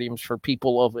soccer stadiums for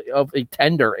people of a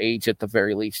tender age at the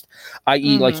very least,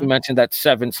 i.e. like you mentioned, that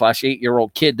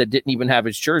 7/8-year-old kid that didn't even have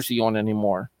his jersey on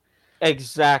anymore.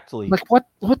 Exactly. Like what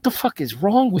the fuck is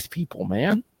wrong with people,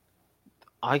 man?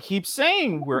 I keep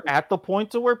saying we're at the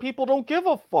point to where people don't give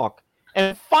a fuck.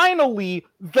 And finally,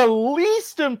 the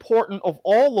least important of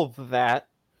all of that,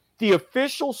 the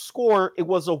official score, it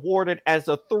was awarded as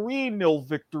a 3-0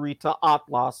 victory to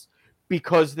Atlas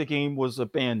because the game was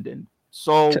abandoned.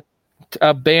 So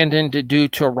abandoned due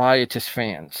to riotous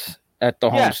fans at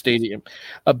the home stadium.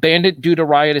 Abandoned due to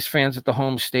riotous fans at the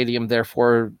home stadium,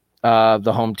 therefore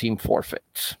the home team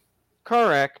forfeits.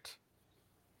 Correct.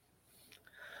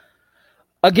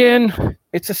 Again,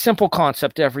 it's a simple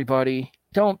concept, everybody.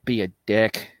 Don't be a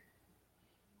dick.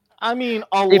 I mean,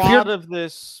 a lot of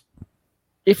this...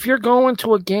 If you're going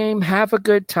to a game, have a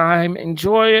good time.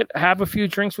 Enjoy it. Have a few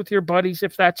drinks with your buddies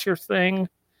if that's your thing.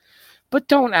 But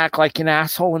don't act like an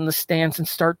asshole in the stands and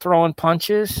start throwing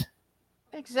punches.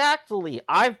 Exactly.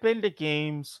 I've been to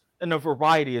games in a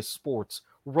variety of sports.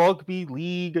 Rugby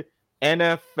league,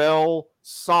 NFL,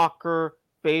 soccer,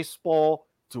 baseball.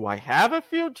 Do I have a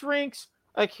few drinks?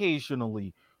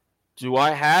 Occasionally. Do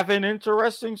I have an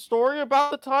interesting story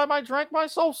about the time I drank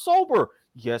myself sober?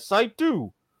 Yes, I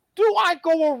do. Do I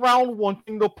go around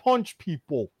wanting to punch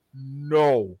people?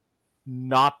 No.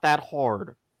 Not that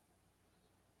hard.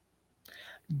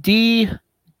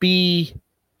 D-B-A-D.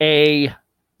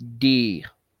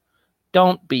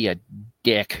 Don't be a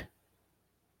dick.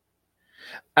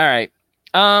 All right.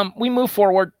 We move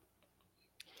forward.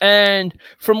 And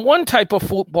from one type of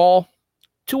football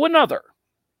to another.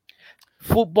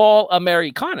 Football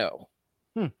Americano.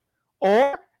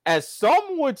 Or, as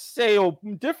some would say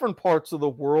in different parts of the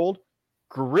world,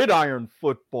 gridiron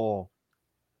football.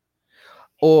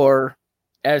 Or,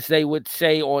 as they would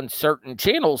say on certain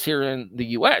channels here in the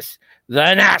U.S.,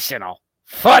 the National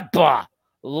Football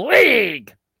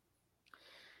League.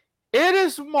 It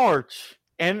is March,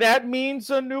 and that means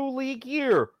a new league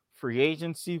year. Free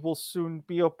agency will soon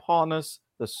be upon us.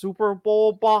 The Super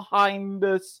Bowl behind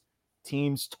us.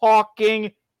 Teams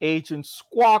talking, agents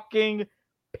squawking,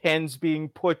 pens being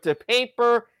put to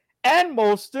paper, and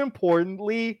most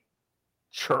importantly,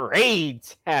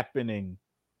 trades happening.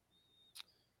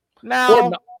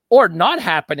 Now, or not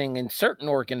happening in certain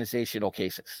organizational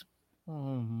cases.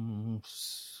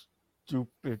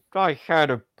 Stupid. I had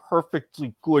a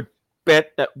perfectly good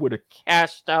bet that would have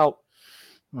cashed out.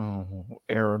 Oh,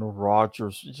 Aaron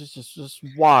Rodgers. Just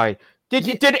why?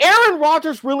 Did Aaron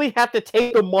Rodgers really have to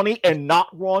take the money and not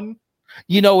run?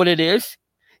 You know what it is?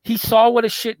 He saw what a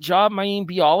shit job Mayim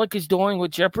Bialik is doing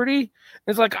with Jeopardy.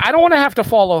 It's like, I don't want to have to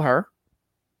follow her.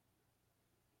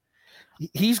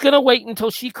 He's going to wait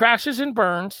until she crashes and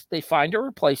burns. They find a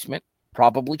replacement,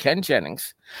 probably Ken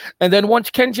Jennings. And then once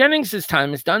Ken Jennings'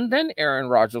 time is done, then Aaron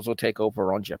Rodgers will take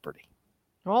over on Jeopardy.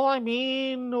 Well, I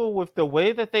mean, with the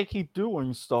way that they keep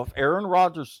doing stuff, Aaron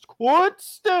Rodgers could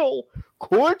still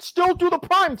do the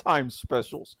primetime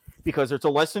specials because it's a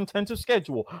less intensive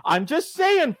schedule. I'm just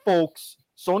saying, folks,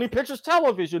 Sony Pictures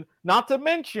Television, not to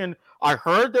mention, I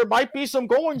heard there might be some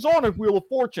goings-on at Wheel of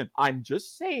Fortune. I'm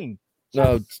just saying.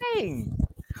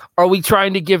 Are we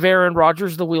trying to give Aaron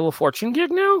Rodgers the Wheel of Fortune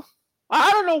gig now? I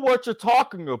don't know what you're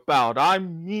talking about. I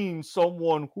mean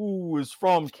someone who is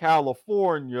from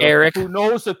California, Eric, who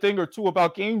knows a thing or two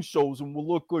about game shows and will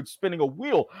look good spinning a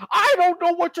wheel. I don't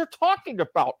know what you're talking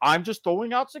about. I'm just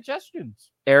throwing out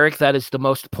suggestions. Eric, that is the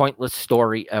most pointless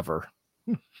story ever.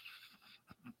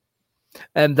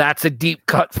 And that's a deep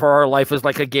cut for our life as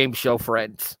like a game show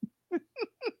friends.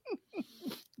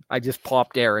 I just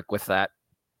popped Eric with that.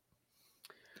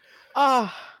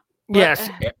 Yes.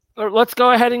 Let's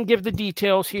go ahead and give the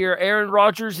details here. Aaron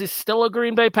Rodgers is still a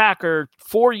Green Bay Packer.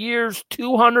 4 years,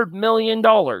 $200 million. And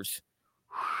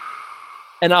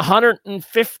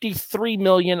 $153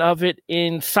 million of it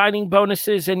in signing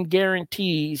bonuses and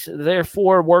guarantees,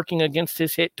 therefore working against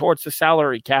his hit towards the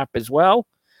salary cap as well.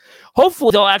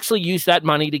 Hopefully, they'll actually use that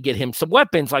money to get him some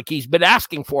weapons like he's been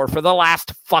asking for the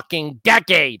last fucking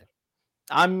decade.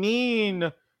 I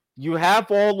mean, you have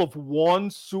all of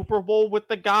one Super Bowl with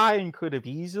the guy and could have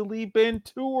easily been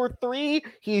 2 or 3.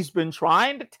 He's been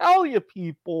trying to tell you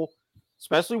people,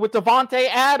 especially with Devontae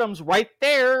Adams right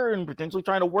there and potentially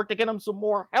trying to work to get him some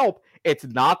more help. It's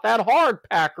not that hard,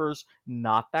 Packers.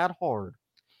 Not that hard.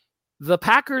 The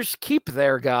Packers keep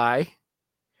their guy.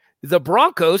 The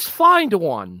Broncos find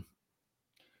one.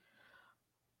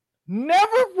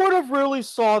 Never would have really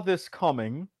saw this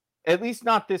coming. At least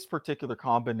not this particular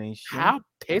combination. How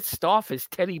pissed off is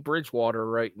Teddy Bridgewater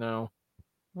right now?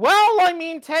 Well, I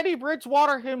mean, Teddy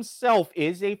Bridgewater himself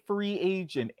is a free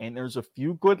agent, and there's a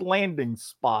few good landing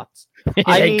spots. He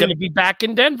ain't going to be back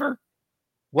in Denver.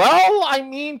 Well, I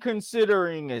mean,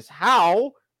 considering as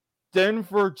how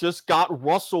Denver just got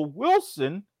Russell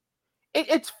Wilson,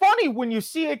 it's funny when you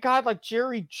see a guy like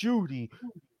Jerry Jeudy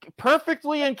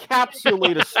perfectly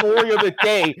encapsulate a story of the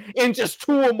day in just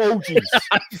 2 emojis.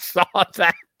 I saw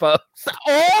that post.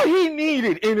 All he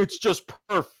needed, and it's just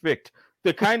perfect.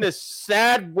 The kind of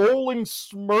sad, rolling,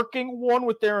 smirking one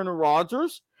with Aaron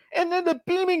Rodgers, and then the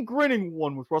beaming, grinning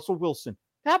one with Russell Wilson.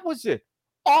 That was it.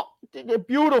 All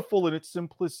beautiful in its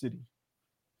simplicity.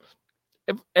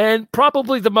 And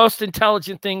probably the most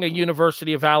intelligent thing a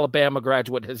University of Alabama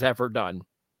graduate has ever done.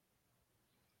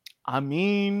 I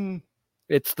mean,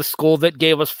 It's the school that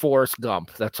gave us Forrest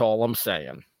Gump. That's all I'm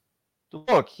saying.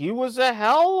 Look, he was a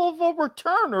hell of a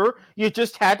returner. You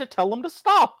just had to tell him to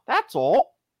stop. That's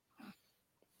all.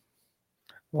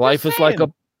 Life is like a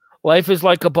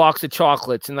box of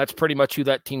chocolates, and that's pretty much who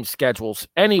that team schedules.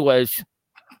 Anyways.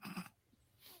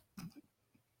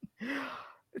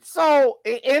 So,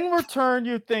 in return,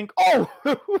 you think, oh,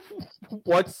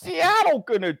 what's Seattle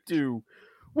going to do?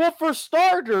 Well, for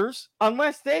starters,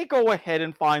 unless they go ahead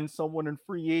and find someone in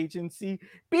free agency,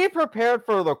 be prepared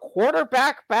for the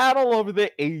quarterback battle of the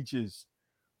ages.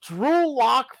 Drew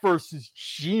Lock versus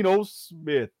Geno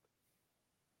Smith.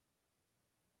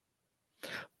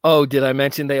 Oh, did I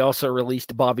mention they also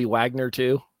released Bobby Wagner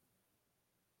too?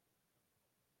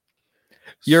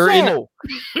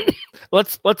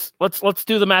 Let's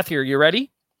do the math here. You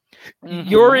ready? Mm-hmm.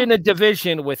 You're in a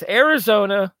division with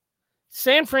Arizona,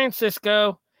 San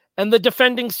Francisco, and the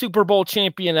defending Super Bowl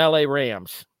champion LA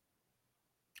Rams.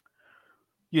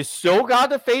 You still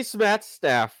got to face Matt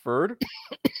Stafford,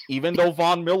 even though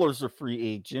Von Miller's a free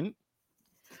agent.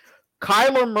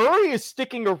 Kyler Murray is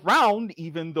sticking around,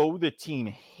 even though the team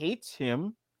hates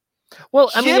him. Well,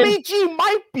 Jimmy G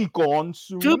might be gone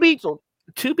soon.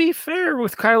 To be fair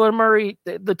with Kyler Murray,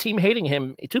 the team hating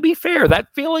him, to be fair, that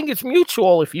feeling is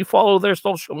mutual if you follow their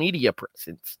social media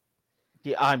presence.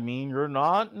 Yeah, I mean, you're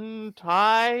not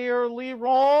entirely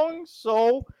wrong.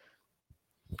 So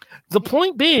the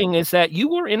point being is that you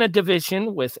were in a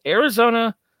division with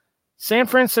Arizona, San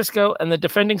Francisco, and the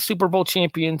defending Super Bowl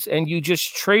champions, and you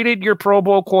just traded your Pro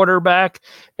Bowl quarterback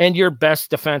and your best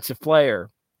defensive player.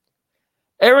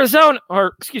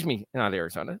 Not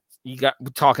Arizona. You got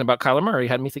talking about Kyler Murray,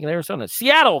 had me thinking Arizona.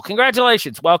 Seattle,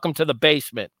 congratulations. Welcome to the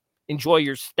basement. Enjoy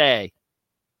your stay.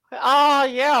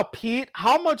 Yeah, Pete.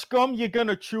 How much gum you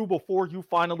gonna chew before you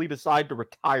finally decide to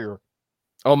retire?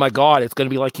 Oh my God, it's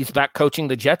gonna be like he's back coaching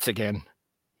the Jets again.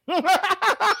 Suck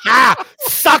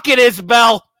it,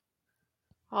 Isbell.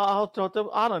 I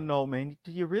don't know, man.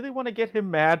 Do you really want to get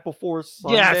him mad before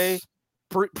Sunday? Yes.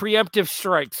 Preemptive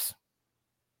strikes.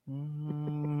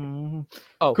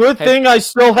 Oh, good thing I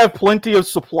still have plenty of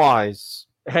supplies.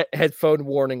 Headphone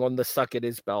warning on the suck it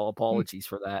Isbell. Apologies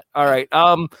for that. All right.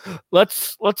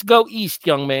 Let's go east,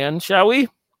 young man, shall we?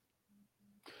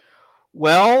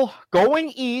 Well,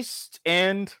 going east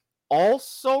and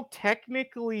also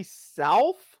technically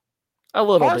south. A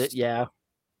little bit, yeah.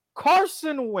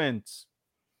 Carson Wentz.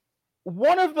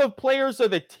 One of the players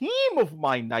of the team of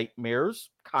my nightmares,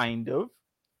 kind of.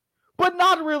 But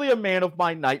not really a man of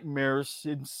my nightmares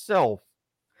himself.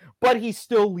 But he's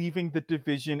still leaving the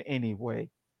division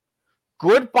anyway.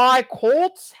 Goodbye,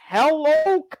 Colts.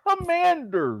 Hello,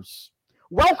 Commanders.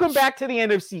 Welcome back to the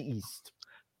NFC East.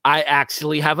 I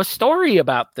actually have a story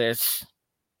about this.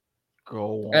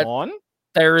 Go on.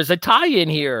 There is a tie-in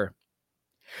here.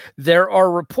 There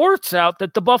are reports out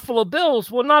that the Buffalo Bills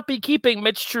will not be keeping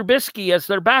Mitch Trubisky as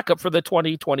their backup for the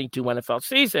 2022 NFL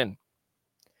season.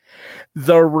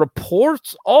 The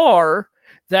reports are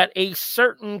that a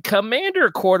certain Commander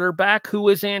quarterback who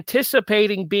is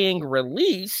anticipating being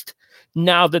released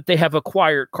now that they have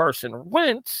acquired Carson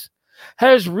Wentz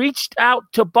has reached out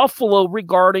to Buffalo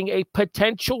regarding a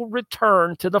potential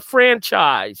return to the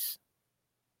franchise.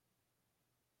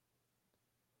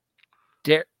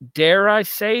 Dare I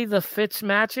say the Fitz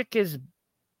magic is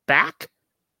back?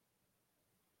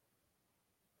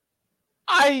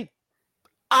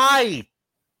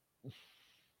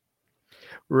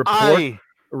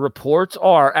 Reports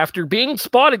are, after being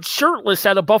spotted shirtless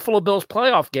at a Buffalo Bills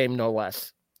playoff game, no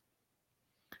less.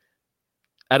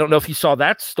 I don't know if you saw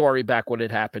that story back when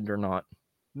it happened or not.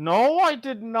 No, I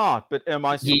did not. But am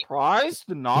I surprised?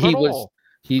 Not at all.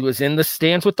 He was in the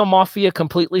stands with the Mafia,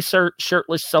 completely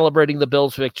shirtless, celebrating the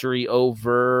Bills' victory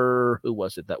over, who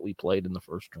was it that we played in the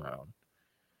first round?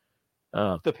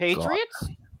 The Patriots?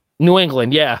 God. New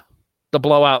England, yeah. The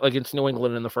blowout against New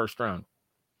England in the first round.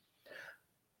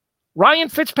 Ryan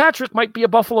Fitzpatrick might be a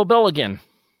Buffalo Bill again.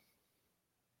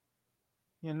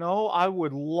 You know, I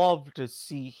would love to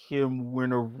see him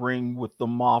win a ring with the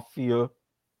Mafia.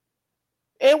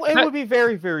 It would be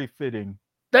very, very fitting.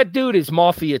 That dude is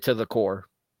Mafia to the core.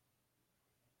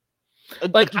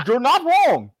 Like, you're not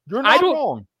wrong. You're not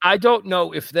wrong. I don't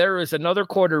know if there is another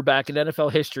quarterback in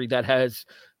NFL history that has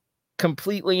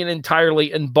completely and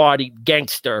entirely embodied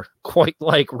gangster quite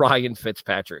like Ryan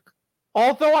Fitzpatrick.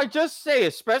 Although I just say,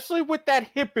 especially with that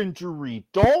hip injury,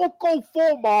 don't go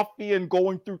full Mafia and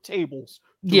going through tables.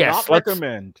 Do not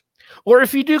recommend. Or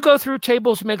if you do go through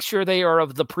tables, make sure they are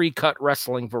of the pre-cut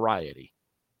wrestling variety.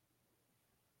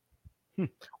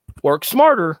 Work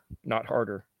smarter, not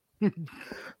harder.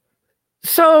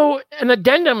 So, an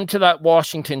addendum to that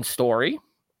Washington story,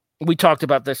 we talked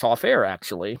about this off air,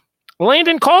 actually.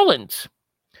 Landon Collins,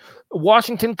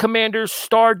 Washington Commanders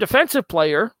star defensive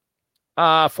player,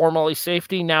 formerly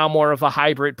safety, now more of a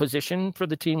hybrid position for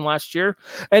the team last year,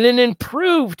 and an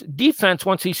improved defense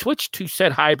once he switched to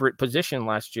said hybrid position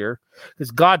last year. Because,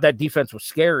 God, that defense was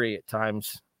scary at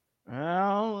times.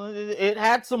 Well, it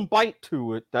had some bite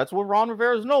to it. That's what Ron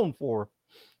Rivera is known for.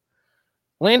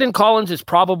 Landon Collins is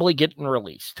probably getting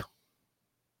released.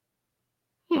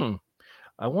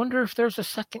 I wonder if there's a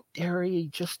secondary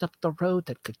just up the road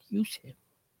that could use him.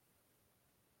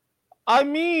 I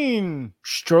mean...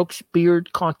 Strokes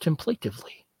beard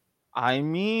contemplatively. I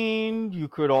mean, you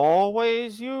could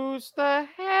always use the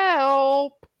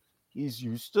help. He's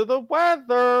used to the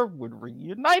weather, would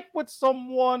reunite with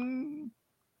someone.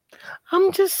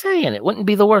 I'm just saying, it wouldn't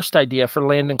be the worst idea for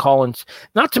Landon Collins.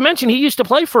 Not to mention, he used to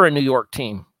play for a New York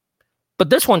team. But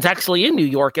this one's actually in New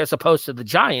York as opposed to the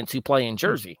Giants who play in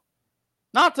Jersey.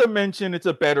 Not to mention, it's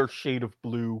a better shade of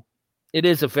blue. It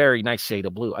is a very nice shade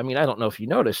of blue. I mean, I don't know if you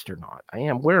noticed or not. I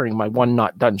am wearing my one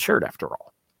not done shirt after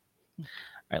all. All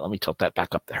right, let me tilt that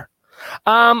back up there.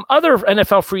 Other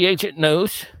NFL free agent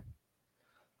news.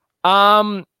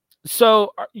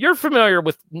 So you're familiar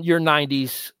with your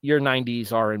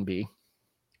 90s R&B.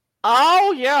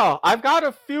 Oh, yeah. I've got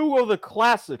a few of the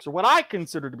classics, or what I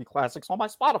consider to be classics, on my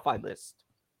Spotify list.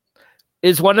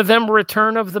 Is one of them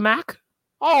Return of the Mac?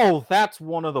 Oh, that's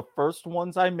one of the first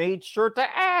ones I made sure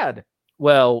to add.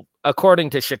 Well, according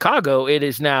to Chicago, it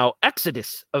is now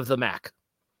Exodus of the Mac.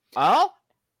 Oh,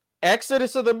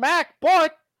 Exodus of the Mac,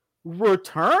 but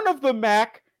Return of the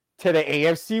Mac to the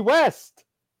AFC West.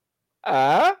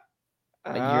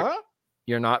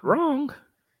 You're not wrong.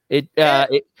 It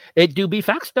do be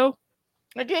facts, though.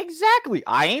 Exactly.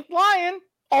 I ain't lying.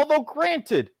 Although,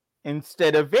 granted,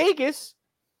 instead of Vegas,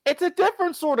 it's a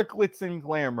different sort of glitz and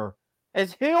glamour,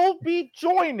 as he'll be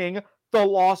joining the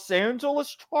Los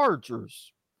Angeles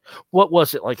Chargers. What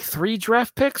was it, like 3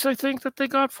 draft picks, I think, that they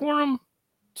got for him?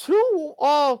 2,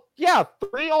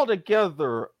 3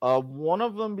 altogether. One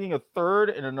of them being a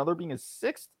 3rd and another being a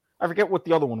 6th. I forget what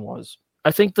the other one was.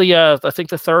 I think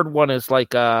the third one is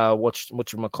like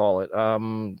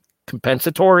whatchamacallit,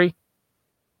 compensatory.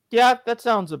 Yeah, that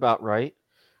sounds about right.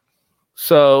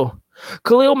 So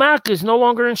Khalil Mack is no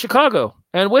longer in Chicago,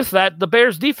 and with that, the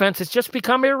Bears' defense has just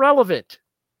become irrelevant.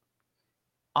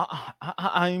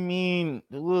 I mean,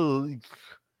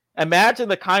 imagine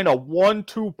the kind of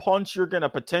 1-2 punch you're going to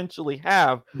potentially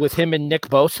have with him and Nick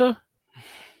Bosa.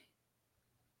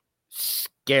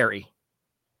 Scary.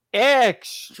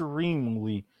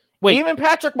 Extremely. Wait, even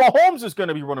Patrick Mahomes is going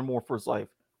to be running more for his life.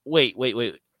 Wait.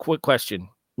 Quick question.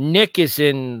 Nick is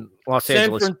in Los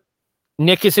Angeles.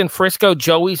 Nick is in Frisco.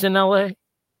 Joey's in LA?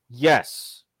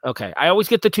 Yes. Okay. I always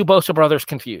get the 2 Bosa brothers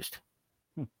confused.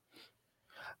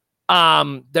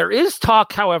 There is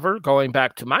talk, however, going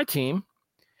back to my team,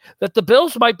 that the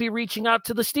Bills might be reaching out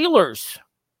to the Steelers.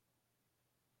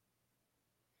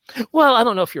 Well, I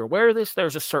don't know if you're aware of this.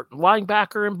 There's a certain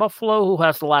linebacker in Buffalo who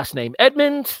has the last name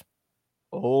Edmonds.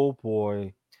 Oh,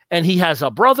 boy. And he has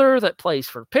a brother that plays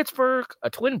for Pittsburgh, a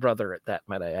twin brother at that,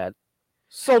 might I add.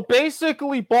 So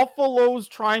basically, Buffalo's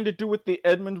trying to do with the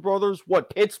Edmonds brothers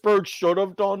what Pittsburgh should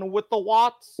have done with the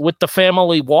Watts? With the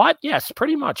family Watt? Yes,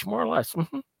 pretty much, more or less.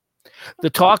 Mm-hmm. The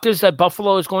talk is that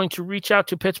Buffalo is going to reach out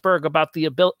to Pittsburgh about the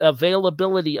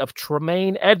availability of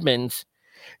Tremaine Edmonds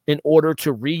in order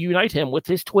to reunite him with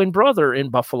his twin brother in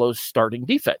Buffalo's starting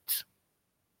defense.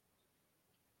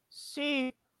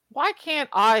 See, why can't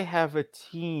I have a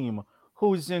team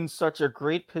who's in such a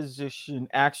great position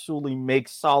actually make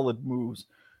solid moves?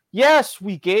 Yes,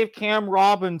 we gave Cam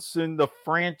Robinson the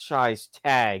franchise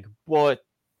tag, but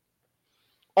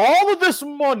all of this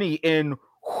money in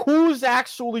who's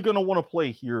actually going to want to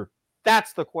play here?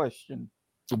 That's the question.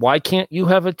 Why can't you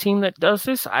have a team that does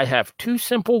this? I have 2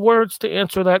 simple words to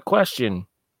answer that question.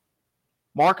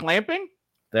 Mark Lamping?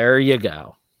 There you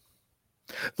go.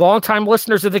 Longtime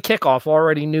listeners of the Kickoff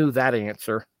already knew that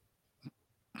answer.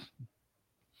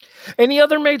 Any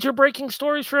other major breaking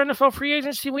stories for NFL free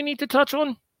agency we need to touch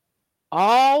on?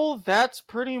 Oh, that's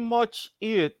pretty much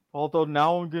it. Although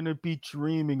now I'm going to be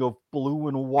dreaming of blue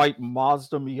and white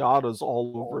Mazda Miatas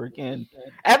all over again.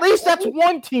 At least that's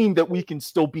one team that we can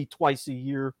still beat twice a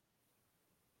year.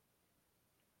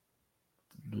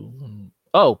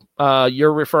 Oh,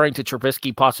 you're referring to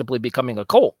Trubisky possibly becoming a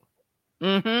Colt.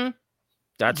 Mm-hmm.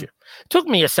 Gotcha. Took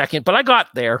me a second, but I got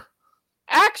there.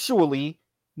 Actually,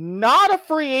 not a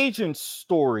free agent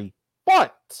story,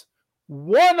 but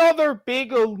one other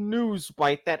big news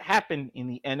bite that happened in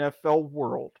the NFL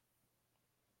world.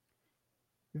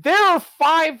 There are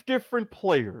 5 different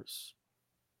players.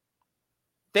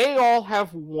 They all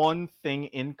have one thing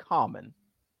in common.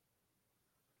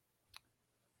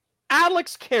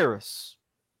 Alex Karras,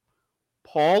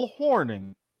 Paul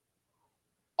Hornung,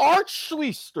 Art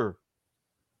Schleister,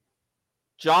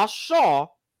 Josh Shaw,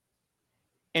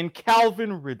 and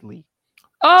Calvin Ridley.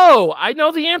 Oh, I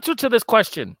know the answer to this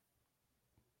question.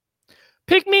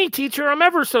 Pick me, teacher. I'm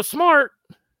ever so smart.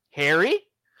 Harry?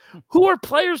 Who are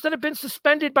players that have been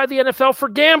suspended by the NFL for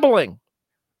gambling?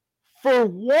 For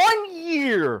 1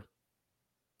 year.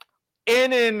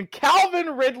 And in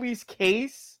Calvin Ridley's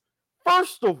case,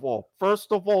 first of all,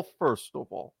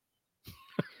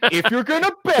 if you're going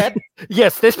to bet.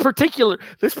 Yes, this particular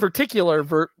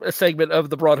segment of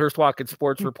the Broadhurst-Watkins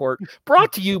Sports Report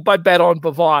brought to you by Bet on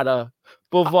Bovada.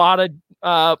 Bovada,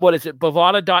 what is it?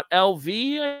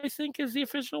 Bovada.lv, I think, is the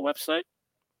official website.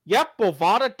 Yep,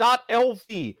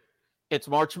 Bovada.lv. It's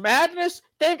March Madness.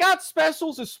 They got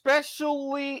specials,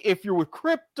 especially if you're with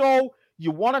crypto.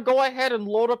 You want to go ahead and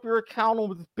load up your account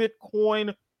with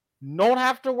Bitcoin. Don't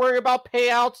have to worry about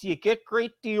payouts. You get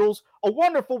great deals. A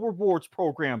wonderful rewards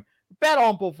program. Bet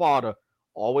on Bovada.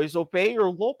 Always obey your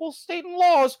local state and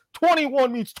laws.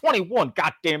 21 means 21.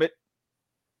 God damn it.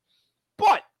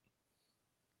 But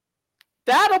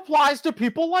that applies to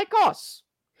people like us.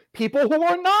 People who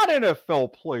are not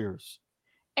NFL players.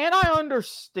 And I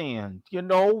understand,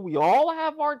 we all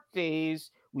have our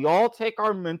days. We all take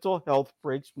our mental health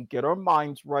breaks. We get our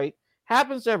minds right.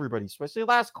 Happens to everybody, especially the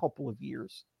last couple of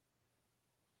years.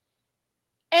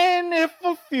 And if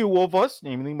a few of us,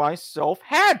 namely myself,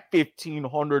 had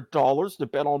 $1,500 to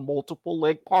bet on multiple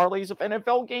leg parlays of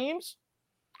NFL games,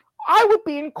 I would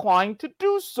be inclined to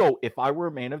do so if I were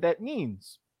a man of that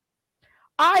means.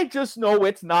 I just know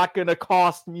it's not going to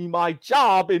cost me my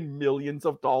job and millions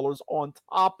of dollars on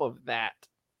top of that.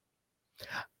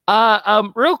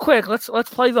 Real quick, let's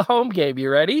play the home game.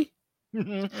 You ready?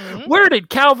 Where did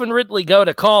Calvin Ridley go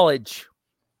to college?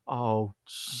 Oh,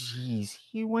 jeez.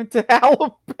 He went to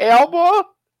Alabama?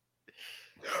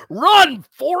 Run,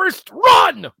 Forrest,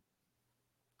 run!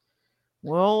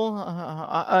 Well,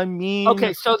 I mean...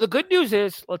 Okay, so the good news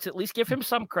is, let's at least give him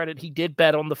some credit. He did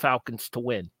bet on the Falcons to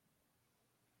win.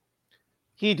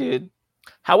 He did.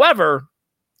 However,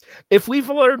 if we've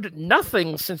learned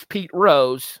nothing since Pete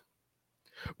Rose,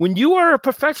 when you are a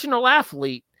professional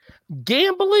athlete,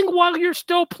 gambling while you're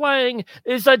still playing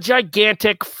is a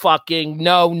gigantic fucking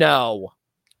no-no.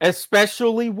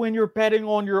 Especially when you're betting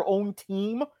on your own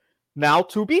team. Now,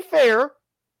 to be fair,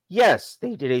 yes,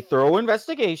 they did a thorough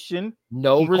investigation.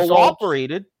 No results.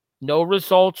 Cooperated. No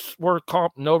results were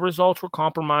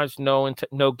compromised.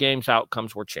 No games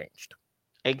outcomes were changed.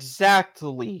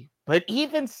 Exactly. But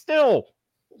even still,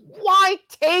 why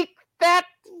take that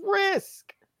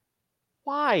risk?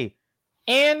 Why?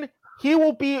 And he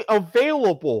will be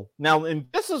available. Now, and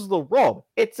this is the rub.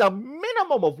 It's a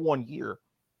minimum of 1 year.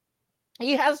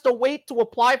 He has to wait to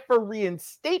apply for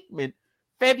reinstatement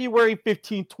February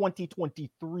 15,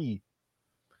 2023.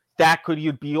 That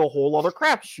could be a whole other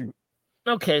crapshoot.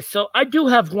 Okay, so I do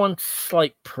have one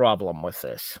slight problem with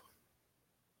this.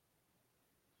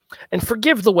 And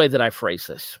forgive the way that I phrase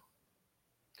this.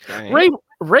 Okay.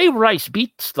 Ray Rice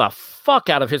beats the fuck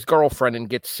out of his girlfriend and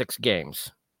gets 6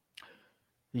 games.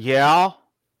 Yeah.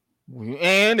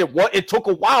 And it took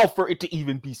a while for it to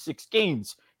even be 6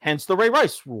 games. Hence the Ray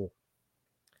Rice rule.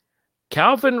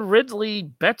 Calvin Ridley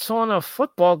bets on a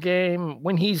football game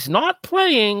when he's not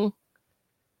playing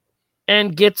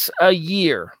and gets a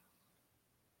year.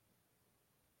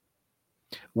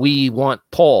 We want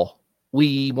Paul.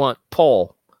 We want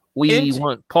Paul. We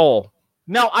want Paul.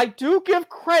 Now, I do give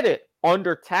credit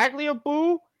under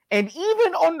Tagliabue and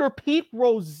even under Pete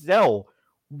Rozelle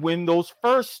when those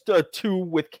first 2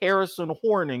 with Karras and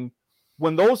Hornung,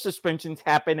 when those suspensions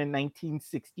happened in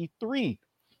 1963.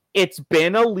 It's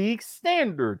been a league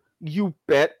standard. You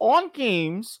bet on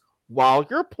games while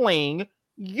you're playing,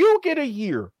 you get a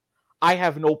year. I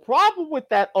have no problem with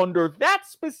that under that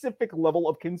specific level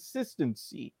of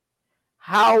consistency.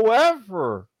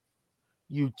 However,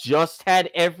 you just had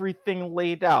everything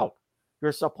laid out.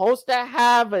 You're supposed to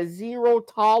have a 0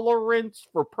 tolerance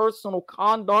for personal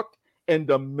conduct and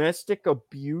domestic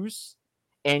abuse,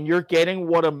 and you're getting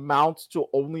what amounts to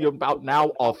only about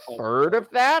now a third of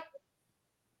that?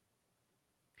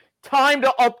 Time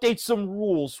to update some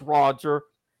rules, Roger.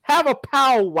 Have a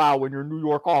powwow in your New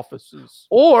York offices.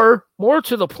 Or, more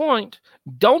to the point,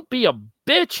 don't be a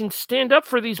bitch and stand up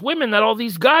for these women that all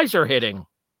these guys are hitting.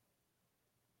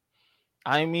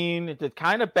 I mean, it's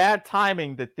kind of bad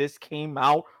timing that this came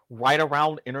out right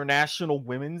around International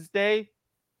Women's Day.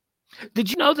 Did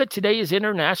you know that today is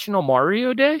International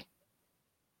Mario Day?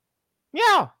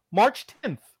 Yeah, March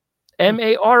 10th.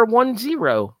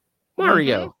 MAR10.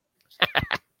 Mario.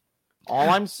 All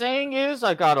I'm saying is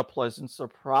I got a pleasant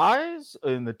surprise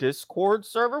in the Discord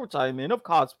server, which I'm in, of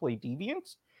Cosplay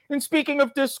Deviants. And speaking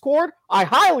of Discord, I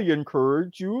highly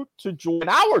encourage you to join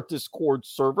our Discord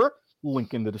server,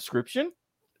 link in the description.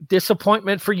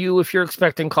 Disappointment for you if you're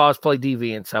expecting Cosplay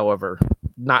Deviants, however.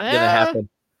 Not going to happen.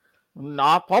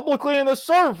 Not publicly in the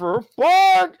server,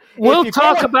 but we'll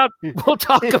talk about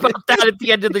that at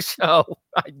the end of the show.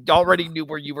 I already knew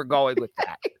where you were going with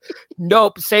that.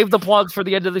 Nope, save the plugs for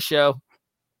the end of the show.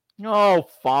 Oh,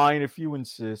 fine, if you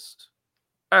insist.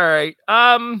 All right.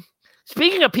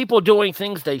 Speaking of people doing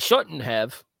things they shouldn't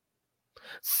have,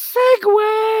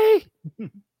 segue.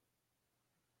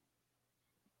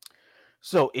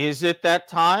 So is it that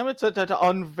time to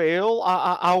unveil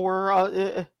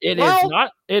our?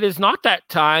 It is not that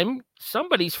time.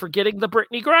 Somebody's forgetting the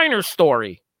Brittany Griner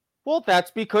story. Well, that's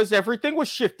because everything was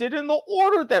shifted in the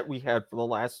order that we had for the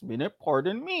last minute.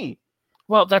 Pardon me.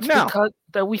 Well, that's because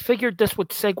that we figured this would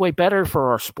segue better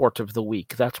for our sport of the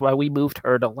week. That's why we moved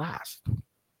her to last.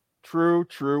 True,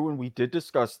 and we did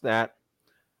discuss that.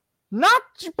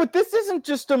 But this isn't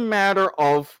just a matter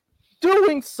of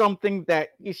doing something that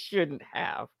you shouldn't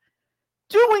have.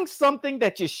 Doing something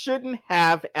that you shouldn't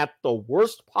have at the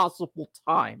worst possible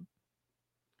time.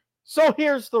 So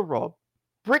here's the rub.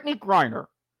 Brittany Griner,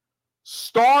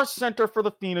 star center for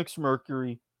the Phoenix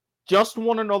Mercury, just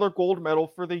won another gold medal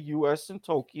for the U.S. in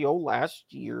Tokyo last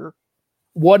year.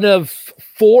 One of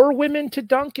 4 women to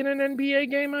dunk in an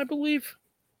NBA game, I believe.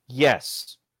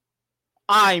 Yes.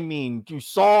 I mean, you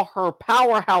saw her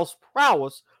powerhouse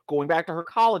prowess going back to her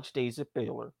college days at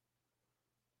Baylor.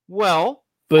 Well,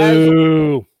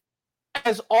 boo.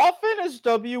 As often as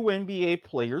WNBA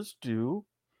players do,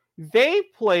 they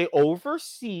play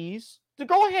overseas to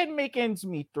go ahead and make ends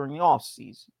meet during the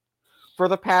offseason. For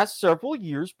the past several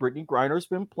years, Brittany Griner has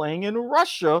been playing in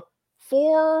Russia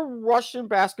for Russian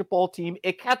basketball team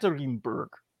Ekaterinburg.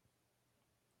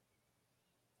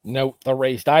 Note the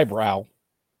raised eyebrow.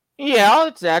 Yeah,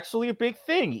 it's actually a big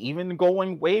thing, even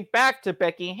going way back to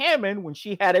Becky Hammond when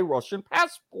she had a Russian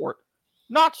passport.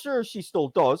 Not sure if she still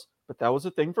does, but that was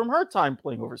a thing from her time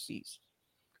playing overseas.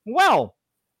 Well,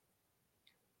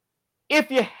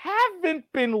 if you haven't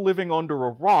been living under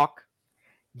a rock,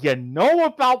 you know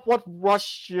about what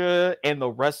Russia and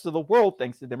the rest of the world,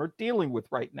 thanks to them, are dealing with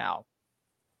right now.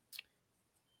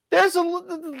 There's a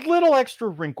little extra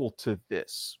wrinkle to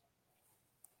this.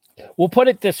 We'll put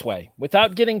it this way.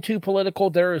 Without getting too political,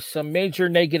 there is some major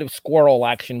negative squirrel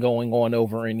action going on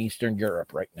over in Eastern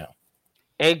Europe right now.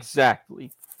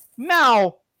 Exactly.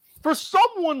 Now, for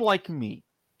someone like me,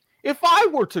 if I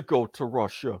were to go to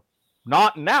Russia,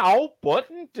 not now,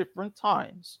 but in different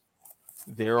times,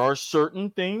 there are certain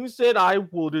things that I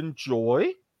would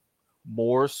enjoy,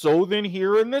 more so than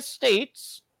here in the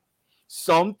States.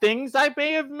 Some things I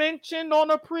may have mentioned on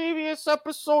a previous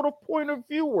episode of Point of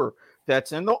Viewer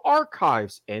that's in the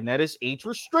archives, and that is age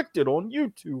restricted on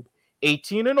YouTube,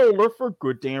 18 and older for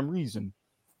good damn reason.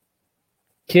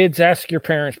 Kids, ask your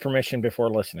parents' permission before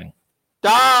listening.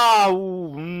 Ask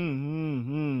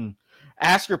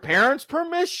your parents'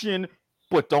 permission,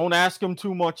 but don't ask them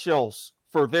too much else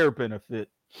for their benefit.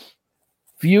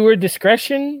 Viewer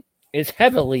discretion is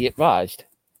heavily advised.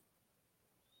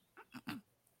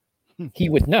 He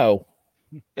would know.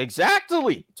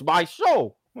 Exactly. It's my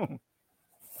show.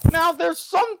 Now, there's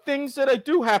some things that I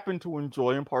do happen to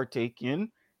enjoy and partake in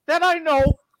that I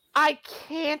know I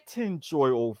can't enjoy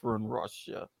over in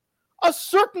Russia. A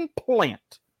certain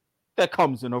plant that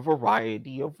comes in a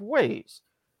variety of ways.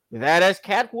 That, as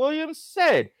Cat Williams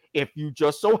said, if you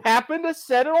just so happen to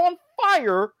set it on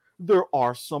fire, there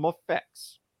are some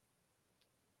effects.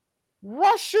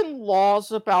 Russian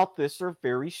laws about this are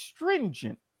very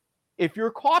stringent. If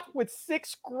you're caught with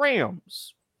 6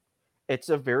 grams, it's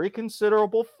a very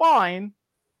considerable fine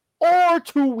or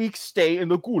 2-week stay in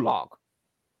the gulag.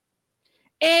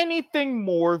 Anything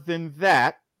more than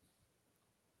that,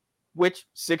 which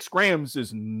 6 grams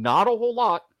is not a whole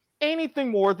lot,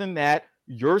 anything more than that,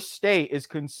 your stay is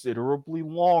considerably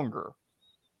longer.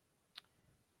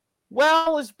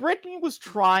 Well, as Brittany was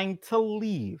trying to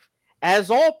leave, as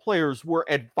all players were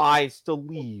advised to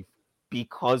leave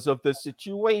because of the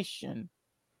situation,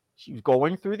 she was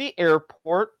going through the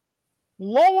airport.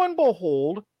 Lo and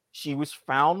behold, she was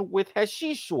found with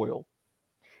hashish oil.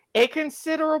 A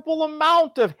considerable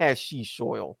amount of hashish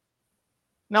oil.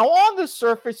 Now, on the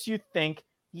surface, you think,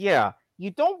 yeah,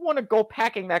 you don't want to go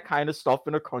packing that kind of stuff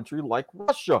in a country like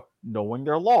Russia, knowing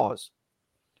their laws.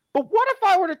 But what if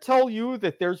I were to tell you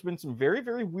that there's been some very,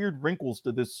 very weird wrinkles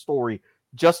to this story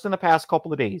just in the past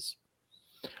couple of days?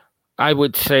 I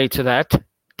would say to that,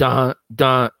 dun,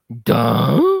 dun,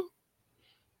 dun.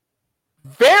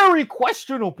 Very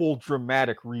questionable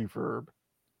dramatic reverb.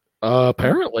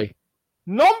 Apparently.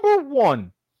 Number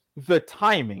one, the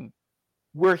timing.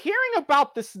 We're hearing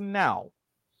about this now,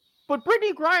 but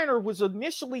Brittany Griner was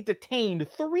initially detained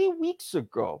 3 weeks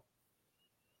ago.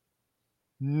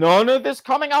 None of this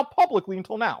coming out publicly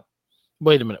until now.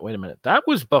 Wait a minute. That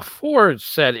was before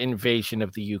said invasion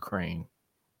of the Ukraine.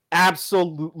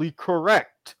 Absolutely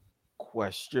correct.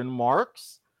 Question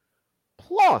marks.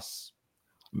 Plus,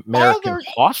 American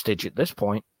hostage at this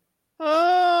point.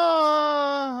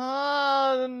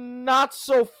 Not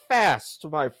so fast,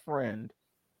 my friend,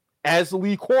 as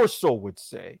Lee Corso would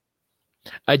say.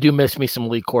 I do miss me some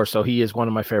Lee Corso. He is one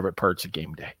of my favorite perks of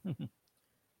game day.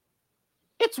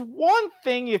 It's one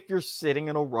thing if you're sitting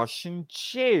in a Russian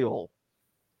jail.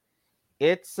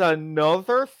 It's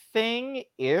another thing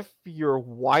if your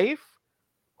wife,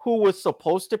 who was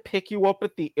supposed to pick you up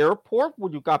at the airport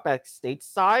when you got back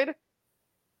stateside,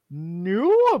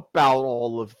 knew about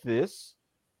all of this,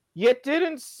 yet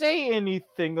didn't say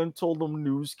anything until the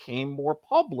news came more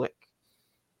public.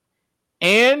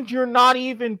 And you're not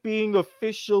even being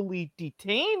officially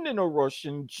detained in a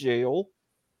Russian jail,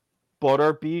 but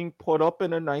are being put up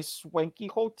in a nice swanky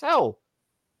hotel.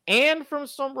 And from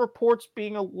some reports,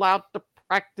 being allowed to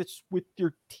practice with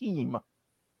your team.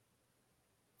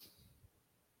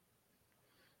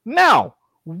 Now,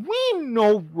 we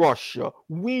know Russia.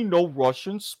 We know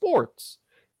Russian sports.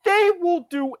 They will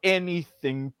do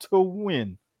anything to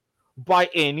win by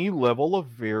any level of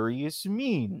various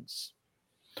means.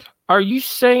 Are you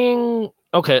saying...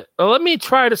 Okay, let me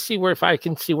try to see if I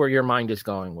can see where your mind is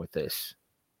going with this.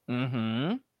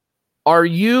 Mm-hmm. Are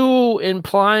you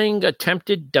implying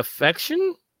attempted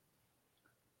defection?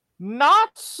 Not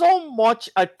so much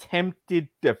attempted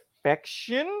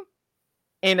defection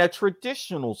in a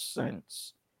traditional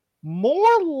sense.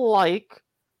 More like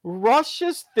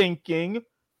Russia's thinking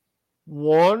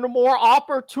one more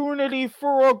opportunity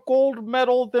for a gold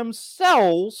medal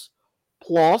themselves,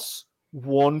 plus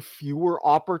one fewer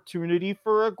opportunity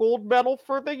for a gold medal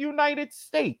for the United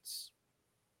States.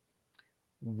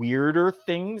 Weirder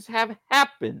things have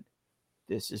happened.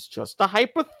 This is just a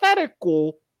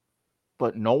hypothetical,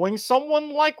 but knowing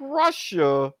someone like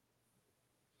Russia,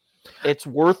 it's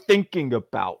worth thinking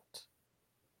about.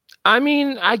 I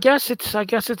mean, I guess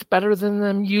it's better than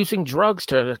them using drugs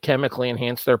to chemically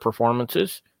enhance their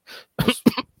performances.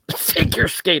 Figure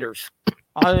skaters.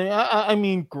 I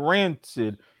mean,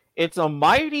 granted, it's a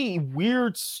mighty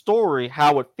weird story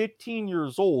how at 15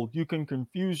 years old you can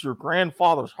confuse your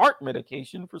grandfather's heart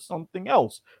medication for something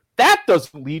else. That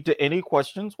doesn't lead to any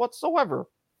questions whatsoever.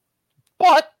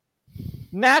 But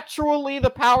naturally, the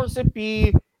powers that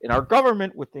be in our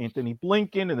government, with Anthony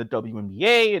Blinken and the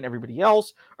WNBA and everybody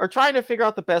else, are trying to figure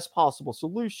out the best possible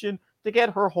solution to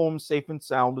get her home safe and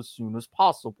sound as soon as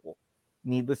possible.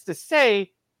 Needless to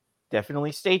say,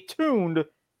 definitely stay tuned,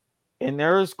 and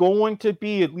there is going to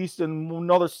be at least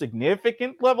another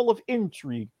significant level of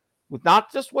intrigue with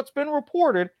not just what's been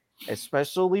reported,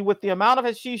 especially with the amount of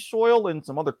hashish oil and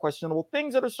some other questionable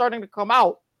things that are starting to come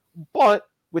out, but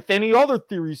with any other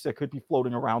theories that could be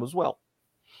floating around as well.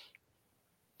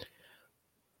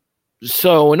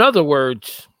 So, in other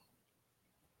words,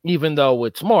 even though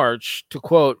it's March, to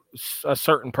quote a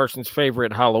certain person's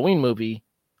favorite Halloween movie,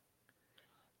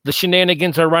 the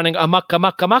shenanigans are running amok,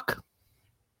 amok, amok.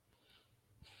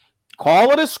 Call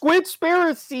it a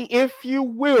squidspiracy, if you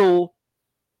will,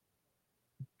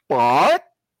 but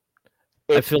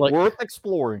it's worth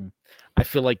exploring. I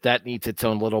feel like that needs its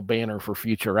own little banner for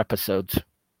future episodes.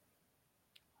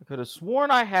 I could have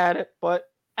sworn I had it, but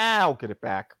I'll get it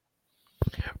back.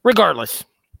 Regardless.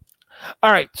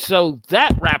 All right, so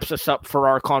that wraps us up for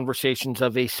our conversations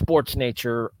of a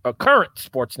current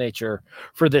sports nature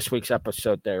for this week's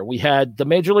episode there. We had the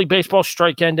Major League Baseball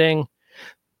strike ending.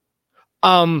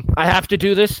 I have to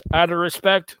do this out of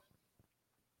respect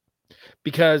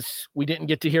because we didn't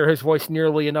get to hear his voice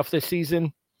nearly enough this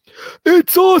season.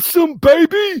 It's awesome,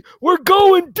 baby! We're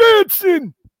going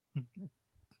dancing!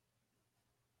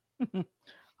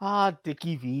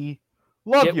 Dickie V.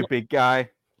 Love you, big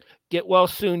guy. Get well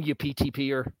soon, you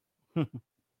PTPer.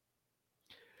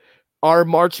 Our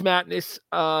March Madness,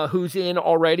 who's in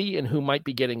already and who might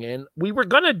be getting in. We were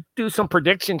going to do some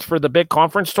predictions for the big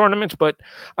conference tournaments, but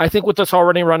I think with us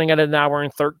already running at an hour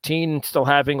and 13 and still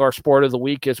having our sport of the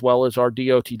week as well as our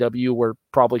DOTW, we're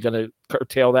probably going to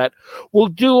curtail that. We'll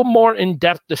do a more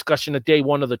in-depth discussion of day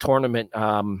one of the tournament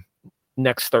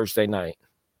next Thursday night.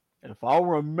 If I'll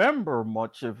remember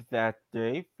much of that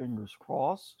day, fingers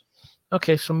crossed.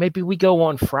 Okay, so maybe we go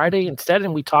on Friday instead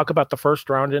and we talk about the first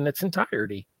round in its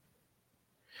entirety.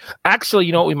 Actually,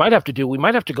 you know what we might have to do? We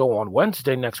might have to go on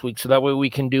Wednesday next week, so that way we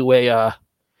can do a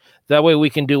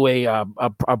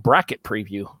bracket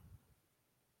preview.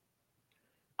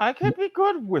 I could be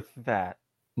good with that.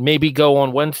 Maybe go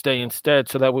on Wednesday instead,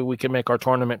 so that way we can make our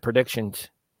tournament predictions.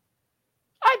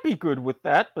 I'd be good with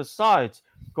that. Besides,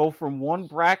 go from one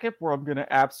bracket where I'm going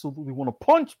to absolutely want to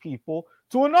punch people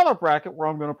to another bracket where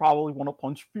I'm going to probably want to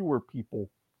punch fewer people.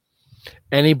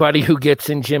 Anybody who gets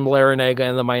in Jim Larinaga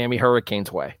and the Miami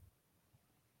Hurricanes' way.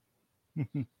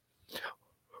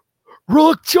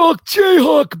 Rock Chalk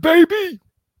Jayhawk, baby!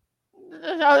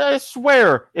 I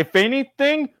swear, if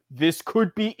anything, this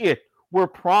could be it. We're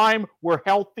prime, we're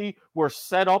healthy, we're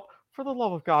set up. For the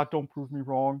love of God, don't prove me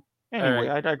wrong. Anyway,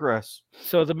 right. I digress.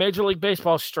 So the Major League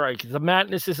Baseball strike, the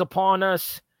madness is upon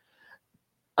us.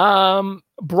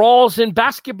 Brawls in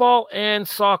basketball and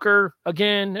soccer.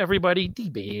 Again, everybody,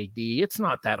 DBAD. It's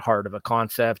not that hard of a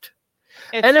concept.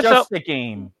 It's NFL, just a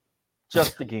game.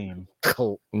 Just a game.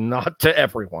 Not to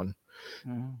everyone.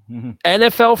 Mm-hmm.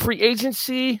 NFL free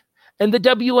agency and the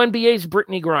WNBA's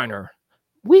Brittany Griner.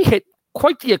 We hit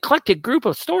quite the eclectic group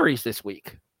of stories this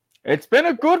week. It's been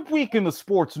a good week in the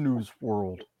sports news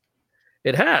world.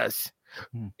 It has.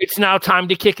 It's now time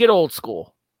to kick it old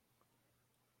school.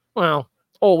 Well,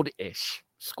 old-ish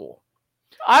school.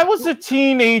 I was a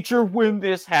teenager when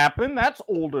this happened. That's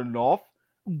old enough.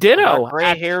 Ditto.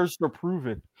 Gray hairs to prove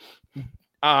it.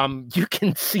 You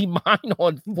can see mine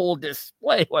on full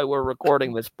display while we're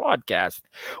recording this podcast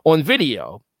on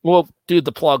video. We'll do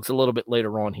the plugs a little bit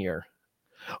later on here.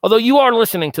 Although you are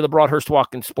listening to the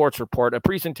Broadhurst-Watkins Sports Report, a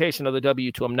presentation of the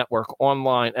W2M Network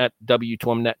online at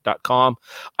W2Mnet.com.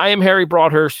 I am Harry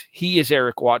Broadhurst. He is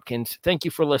Eric Watkins. Thank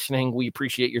you for listening. We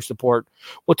appreciate your support.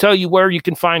 We'll tell you where you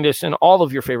can find us in all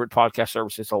of your favorite podcast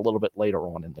services a little bit later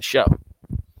on in the show.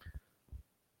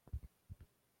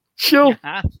 Chill.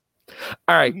 All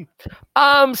right.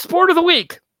 Sport of the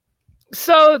week.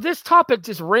 So this topic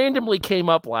just randomly came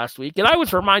up last week, and I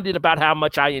was reminded about how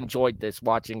much I enjoyed this,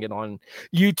 watching it on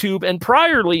YouTube and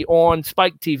priorly on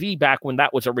Spike TV back when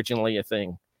that was originally a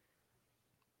thing.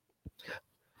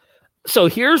 So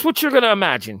here's what you're going to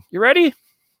imagine. You ready?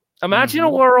 Imagine a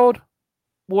world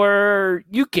where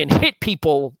you can hit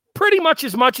people pretty much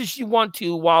as you want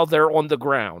to while they're on the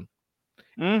ground,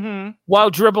 while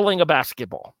dribbling a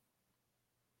basketball.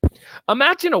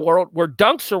 Imagine a world where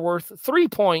dunks are worth 3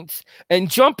 points and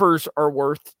jumpers are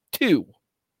worth 2.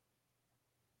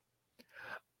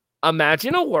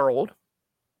 Imagine a world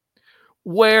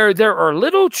where there are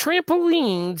little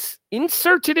trampolines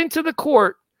inserted into the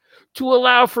court to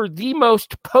allow for the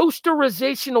most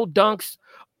posterizational dunks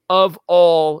of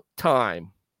all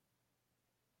time.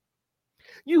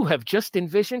 You have just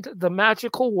envisioned the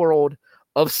magical world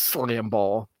of slam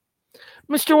ball.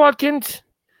 Mr. Watkins,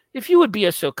 if you would be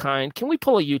so kind, can we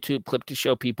pull a YouTube clip to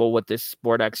show people what this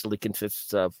sport actually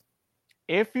consists of?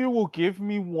 If you will give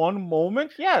me one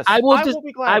moment, yes, I will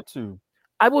be glad to.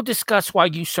 I will discuss why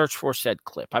you search for said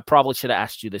clip. I probably should have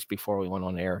asked you this before we went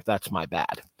on air. That's my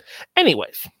bad.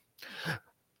 Anyways,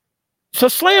 so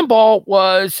slam ball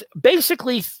was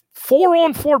basically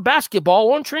 4-on-4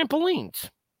 basketball on trampolines.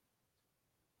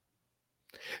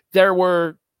 There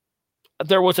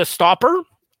was a stopper,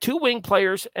 2 wing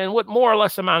players, and what more or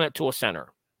less amounted to a center.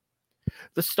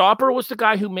 The stopper was the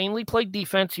guy who mainly played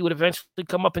defense. He would eventually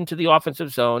come up into the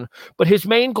offensive zone, but his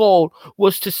main goal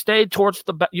was to stay towards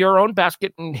your own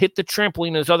basket and hit the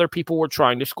trampoline as other people were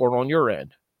trying to score on your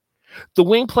end. The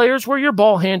wing players were your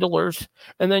ball handlers,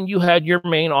 and then you had your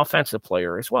main offensive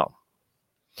player as well.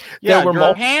 Yeah,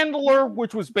 your handler,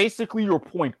 which was basically your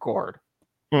point guard.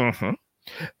 Mm-hmm.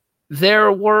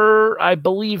 There were, I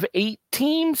believe, 8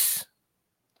 teams.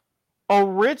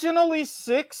 Originally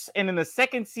 6, and in the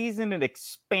second season, it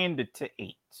expanded to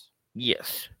 8.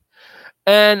 Yes.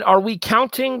 And are we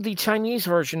counting the Chinese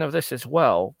version of this as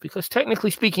well? Because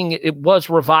technically speaking, it was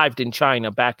revived in China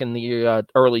back in the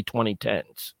early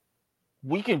 2010s.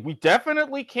 We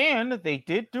definitely can. They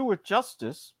did do it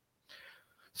justice.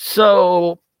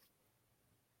 So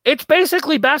it's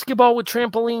basically basketball with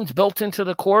trampolines built into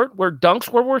the court where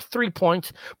dunks were worth 3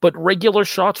 points, but regular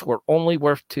shots were only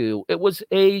worth 2. It was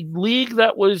a league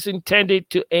that was intended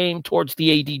to aim towards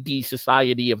the ADD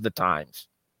society of the times,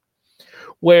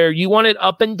 where you wanted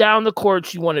up and down the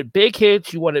courts, you wanted big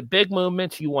hits, you wanted big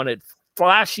movements, you wanted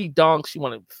flashy dunks, you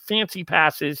wanted fancy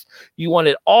passes, you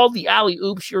wanted all the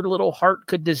alley-oops your little heart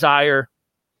could desire.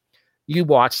 You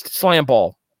watched slam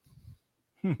ball.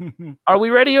 Are we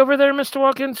ready over there, Mr.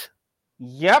 Watkins?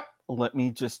 Yep. Let me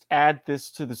just add this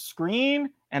to the screen.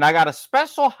 And I got a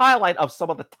special highlight of some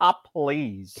of the top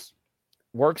plays.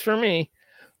 Works for me.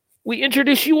 We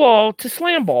introduce you all to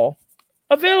Slam Ball,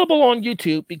 available on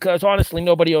YouTube because, honestly,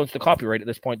 nobody owns the copyright at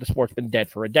this point. The sport's been dead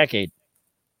for a decade.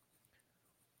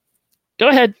 Go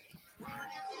ahead.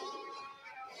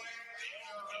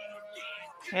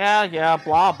 Yeah,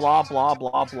 blah, blah, blah,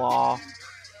 blah, blah.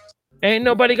 Ain't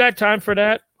nobody got time for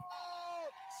that.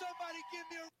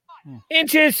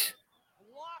 Inches.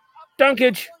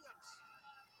 Dunkage.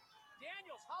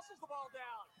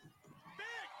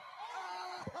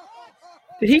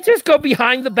 Did he just go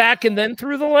behind the back and then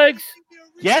through the legs?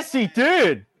 Yes, he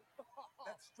did.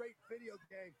 That straight video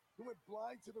game, he went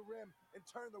blind to the rim and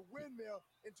turned the windmill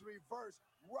into reverse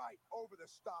right over the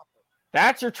stopper.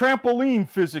 That's your trampoline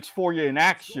physics for you in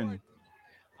action.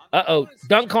 Uh-oh.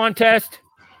 Dunk contest.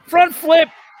 Front flip.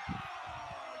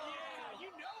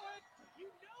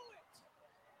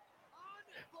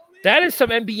 That is some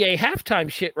NBA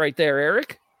halftime shit right there,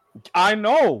 Eric. I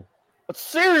know. But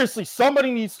seriously,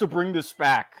 somebody needs to bring this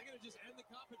back.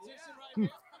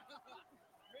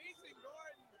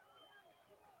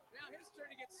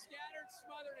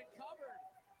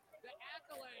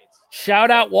 Shout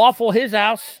out Waffle His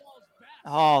House.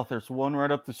 Oh, there's one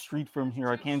right up the street from here.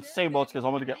 I can't say much because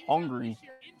I'm going to get hungry.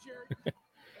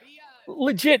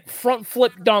 Legit front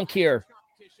flip dunk here.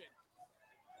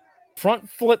 Front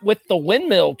flip with the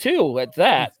windmill, too, at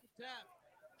that.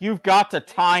 You've got to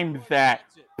time that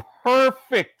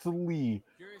perfectly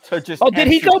to just... Oh, did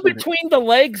he go between the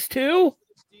legs, too?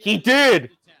 He did.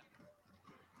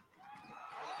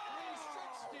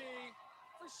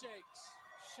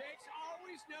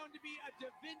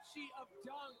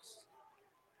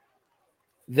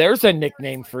 There's a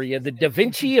nickname for you, the Da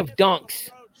Vinci of dunks.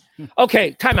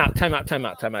 Okay, time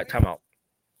out.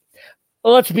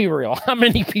 Let's be real. How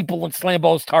many people in Slam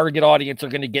Ball's target audience are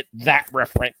going to get that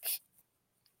reference?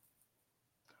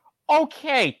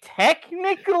 Okay,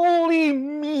 technically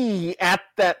me at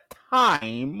that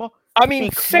time. I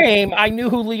mean, same. I knew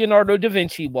who Leonardo da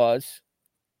Vinci was.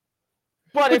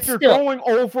 But if you're going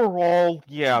overall,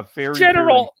 yeah, very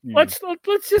general. Very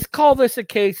let's just call this a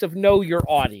case of know your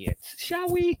audience, shall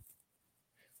we?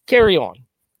 Carry on.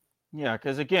 Yeah,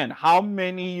 because again, how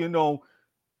many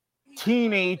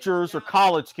teenagers or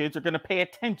college kids are going to pay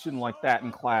attention like that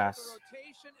in class?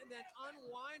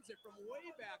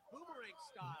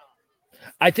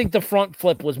 I think the front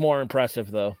flip was more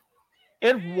impressive, though.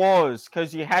 It was,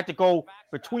 because you had to go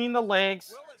between the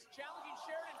legs.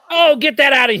 Oh, get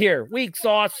that out of here. Weak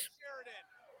sauce.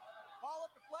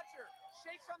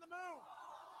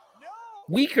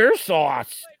 Weaker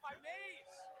sauce.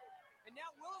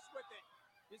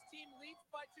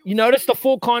 You notice the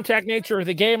full contact nature of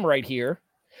the game right here.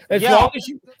 As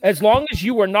long as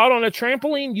you are not on a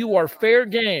trampoline, you are fair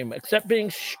game, except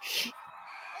being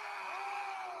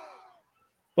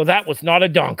Well, that was not a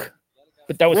dunk,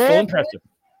 but that was still impressive.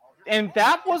 And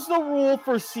that was the rule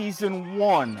for season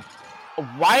 1.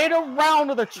 Right around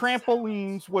the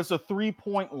trampolines was a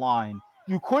 3-point line.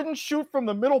 You couldn't shoot from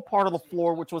the middle part of the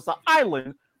floor, which was the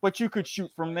island, but you could shoot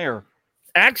from there.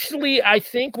 Actually, I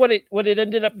think what it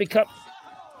ended up becoming,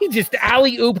 he just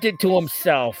alley-ooped it to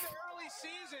himself.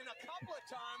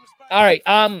 All right.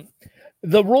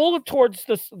 The rule towards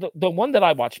the one that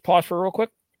I watched, pause for real quick.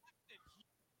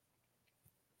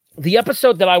 The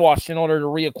episode that I watched in order to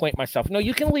reacquaint myself. No,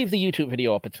 you can leave the YouTube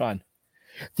video up. It's fine.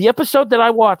 The episode that I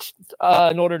watched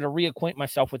in order to reacquaint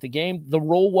myself with the game, the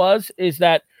rule is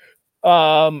that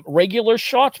regular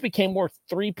shots became worth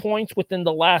 3 points within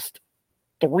the last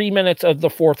 3 minutes of the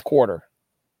fourth quarter.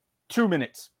 2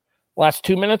 minutes. Last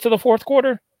 2 minutes of the fourth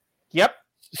quarter? Yep.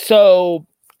 So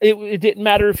it didn't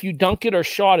matter if you dunked it or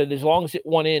shot it. As long as it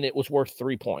went in, it was worth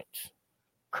 3 points.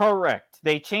 Correct.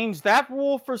 They changed that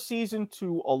rule for season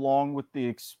 2 along with the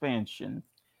expansion.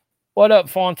 What up,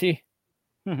 Fonty?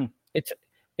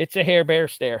 It's a Hair Bear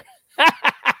stare.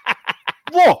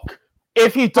 Look,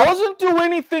 if he doesn't do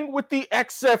anything with the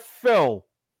XFL,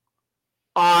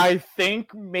 I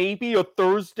think maybe a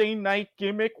Thursday night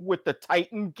gimmick with the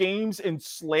Titan games and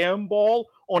Slam Ball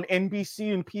on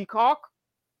NBC and Peacock.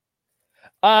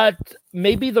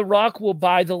 Maybe The Rock will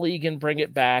buy the league and bring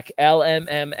it back.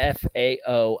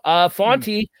 LMMFAO.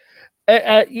 Fonty,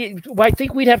 I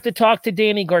think we'd have to talk to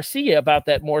Danny Garcia about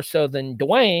that more so than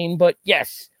Dwayne, but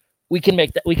yes, we can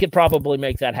make that. We could probably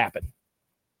make that happen.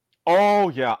 Oh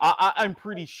yeah, I'm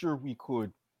pretty sure we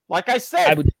could. Like I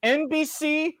said,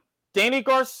 NBC, Danny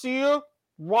Garcia,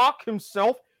 Rock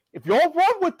himself. If y'all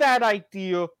run with that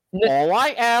idea, all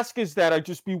I ask is that I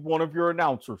just be one of your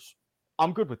announcers.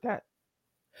 I'm good with that.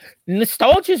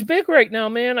 Nostalgia's big right now,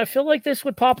 man. I feel like this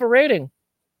would pop a rating.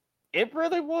 It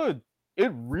really would.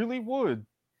 It really would.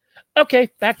 Okay,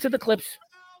 back to the clips.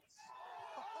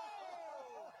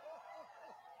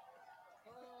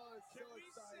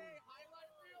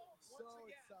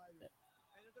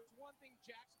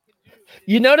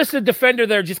 You notice the defender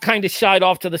there just kind of shied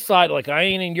off to the side, like, I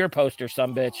ain't in your poster,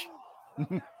 some bitch.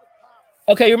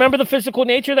 Okay, you remember the physical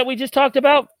nature that we just talked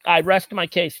about? I rest my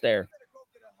case there.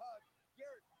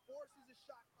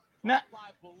 Now,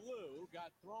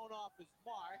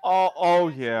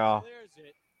 oh yeah.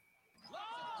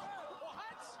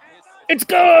 It's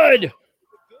good.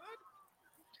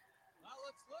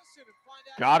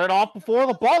 Got it off before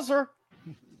the buzzer.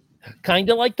 Kind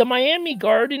of like the Miami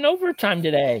guard in overtime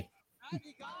today.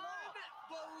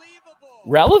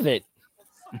 Relevant.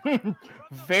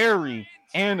 Very.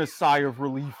 And a sigh of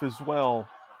relief as well.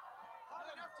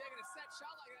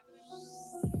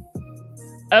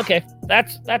 Okay,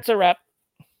 that's a wrap.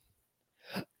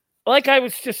 Like I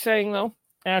was just saying, though,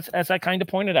 as I kind of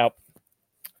pointed out,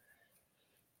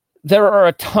 there are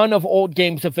a ton of old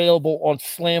games available on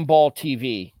Slam Ball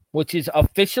TV, which is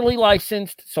officially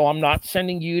licensed, so I'm not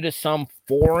sending you to some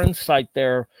foreign site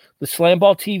there. The Slam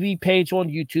Ball TV page on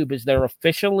YouTube is their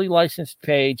officially licensed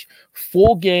page.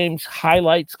 Full games,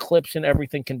 highlights, clips, and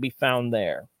everything can be found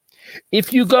there.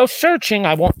 If you go searching,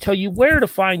 I won't tell you where to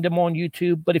find them on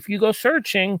YouTube, but if you go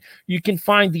searching, you can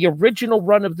find the original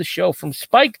run of the show from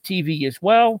Spike TV as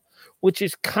well, which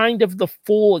is kind of the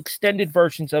full extended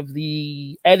versions of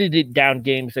the edited down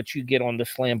games that you get on the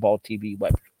Slam Ball TV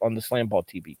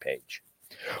page.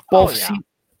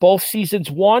 Both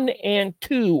seasons 1 and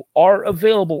 2 are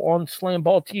available on Slam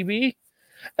Ball TV.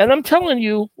 And I'm telling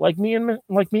you, like me and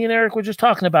Eric were just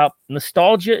talking about,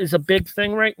 nostalgia is a big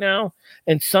thing right now.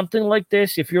 And something like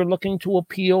this, if you're looking to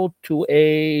appeal to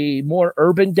a more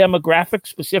urban demographic,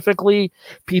 specifically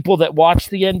people that watch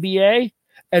the NBA,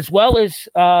 as well as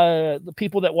the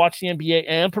people that watch the NBA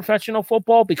and professional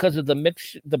football because of the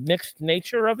mixed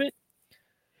nature of it,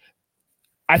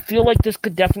 I feel like this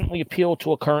could definitely appeal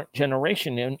to a current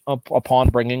generation upon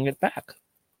bringing it back.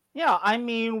 Yeah, I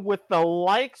mean, with the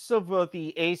likes of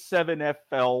the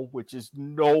A7FL, which is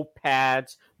no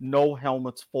pads, no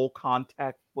helmets, full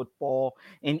contact football,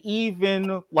 and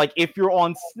even like if you're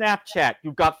on Snapchat,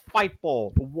 you've got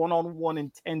Fightball, one-on-one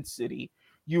intensity.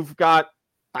 You've got,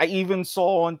 I even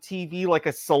saw on TV like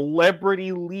a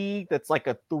celebrity league that's like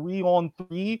a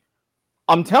 3-on-3.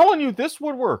 I'm telling you, this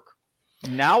would work.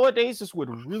 Nowadays, this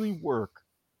would really work.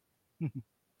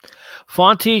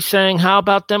 Fonte saying, how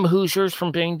about them Hoosiers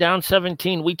from being down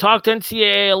 17? We talked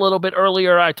NCAA a little bit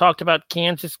earlier. I talked about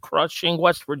Kansas crushing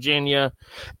West Virginia.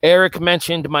 Eric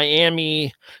mentioned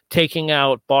Miami taking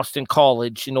out Boston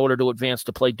College in order to advance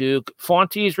to play Duke.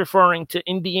 Fonte is referring to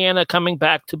Indiana coming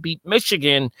back to beat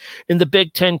Michigan in the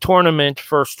Big Ten tournament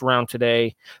first round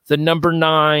today. The number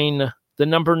 9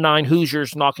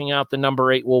 Hoosiers knocking out the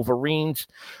number 8 Wolverines.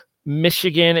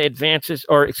 Indiana advances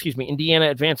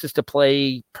to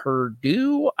play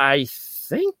Purdue, I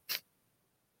think.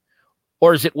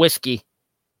 Or is it Whiskey?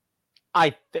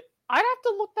 I'd have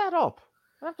to look that up.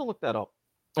 All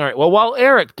right. Well, while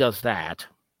Eric does that,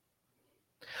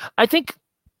 I think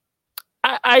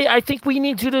we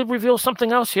need you to reveal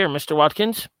something else here, Mr.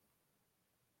 Watkins.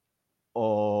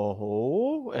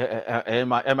 Oh,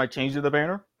 am I changing the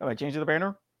banner?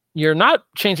 You're not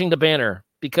changing the banner,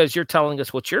 because you're telling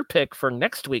us what your pick for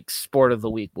next week's Sport of the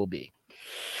Week will be.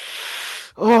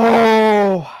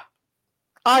 Oh,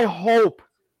 I hope.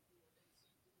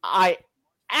 I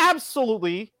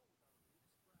absolutely,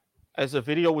 as a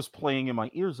video was playing in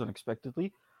my ears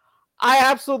unexpectedly,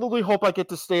 I absolutely hope I get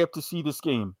to stay up to see this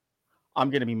game. I'm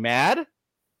going to be mad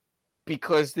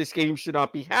because this game should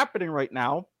not be happening right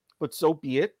now, but so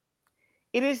be it.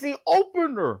 It is the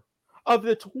opener of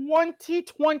the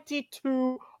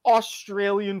 2022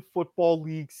 Australian Football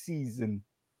League season.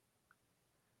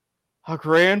 A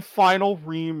grand final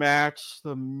rematch,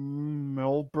 the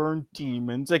Melbourne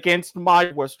Demons against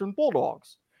my Western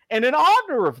Bulldogs. And in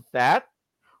honor of that,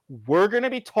 we're going to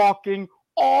be talking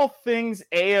all things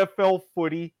AFL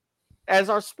footy as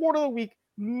our Sport of the Week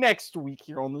next week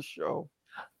here on the show.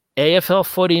 AFL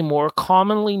footy, more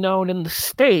commonly known in the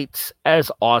States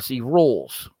as Aussie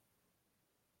rules.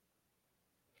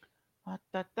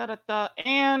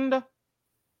 And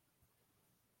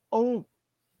oh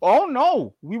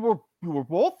no, we were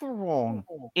both wrong.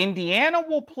 Indiana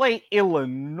will play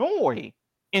Illinois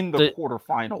in the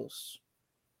quarterfinals.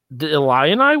 The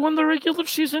Illini won the regular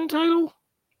season title?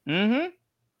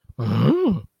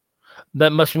 Mm-hmm.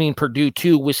 That must mean Purdue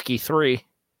 2, Whiskey 3.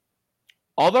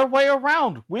 Other way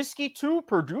around. Whiskey 2,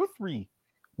 Purdue 3.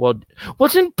 Well,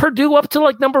 wasn't Purdue up to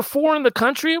like number 4 in the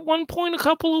country at one point a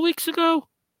couple of weeks ago?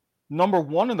 Number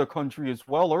 1 in the country as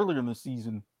well earlier in the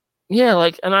season. Yeah,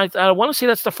 and I want to say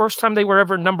that's the first time they were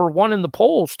ever number 1 in the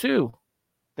polls too.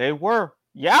 They were.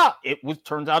 Yeah,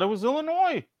 turns out it was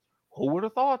Illinois. Who would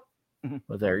have thought?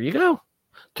 Well, there you go.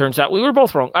 Turns out we were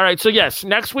both wrong. All right, so yes,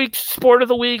 next week's Sport of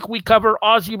the Week, we cover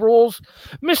Aussie rules.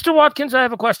 Mr. Watkins, I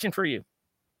have a question for you.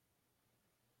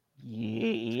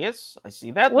 Yes, I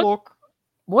see that look.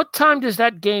 What time does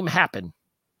that game happen?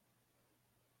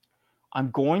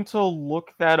 I'm going to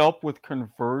look that up with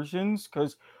conversions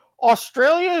because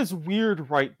Australia is weird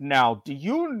right now. Do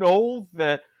you know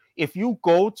that if you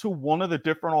go to one of the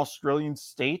different Australian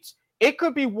states, it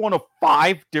could be one of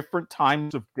 5 different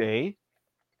times of day?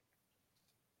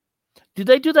 Do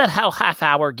they do that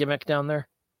half-hour gimmick down there?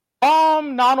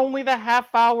 Not only the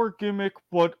half-hour gimmick,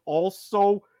 but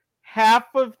also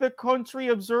half of the country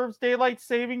observes daylight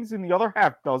savings and the other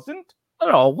half doesn't.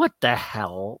 Oh, what the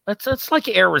hell? It's like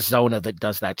Arizona that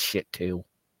does that shit too.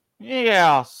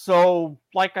 Yeah, so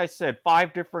like I said,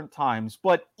 5 different times,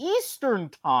 but Eastern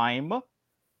time,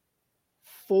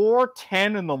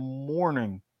 4:10 in the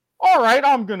morning. All right,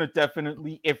 I'm gonna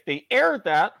definitely, if they air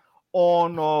that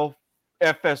on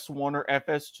FS1 or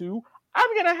FS2,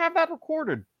 I'm gonna have that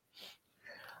recorded.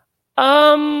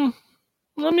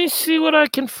 Let me see what I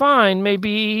can find.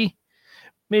 Maybe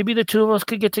the two of us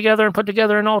could get together and put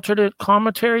together an alternate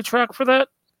commentary track for that.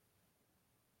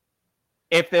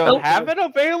 If they'll have it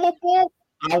available,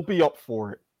 I'll be up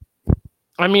for it.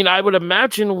 I mean, I would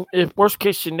imagine if worst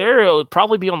case scenario, it'd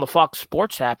probably be on the Fox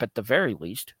Sports app at the very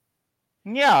least.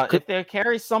 Yeah, if they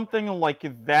carry something like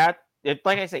that,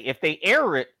 like I say, if they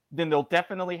air it, then they'll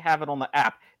definitely have it on the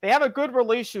app. They have a good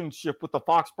relationship with the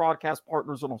Fox broadcast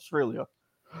partners in Australia.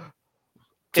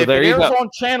 So if there it you airs go. On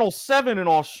Channel 7 in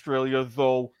Australia,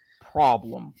 though,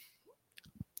 problem.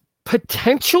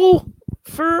 Potential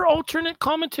for alternate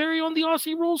commentary on the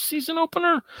Aussie Rules season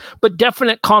opener, but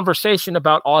definite conversation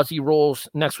about Aussie Rules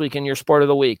next week in your Sport of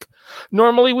the Week.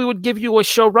 Normally, we would give you a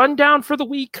show rundown for the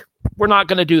week. We're not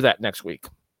going to do that next week.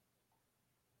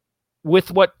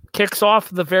 With what kicks off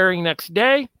the very next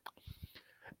day,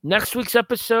 next week's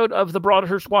episode of the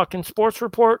Broadhurst-Watkins Sports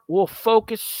Report will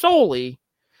focus solely,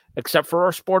 except for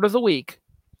our Sport of the Week,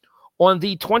 on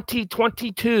the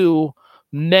 2022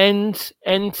 men's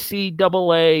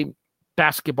NCAA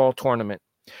basketball tournament.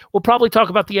 We'll probably talk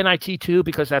about the NIT too,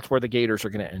 because that's where the Gators are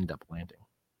going to end up landing.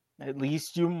 At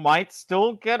least you might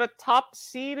still get a top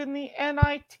seed in the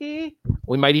NIT.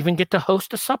 We might even get to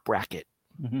host a sub-bracket.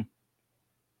 Mm-hmm.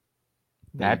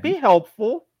 That'd be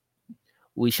helpful.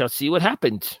 We shall see what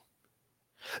happens.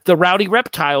 The Rowdy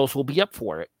Reptiles will be up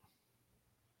for it.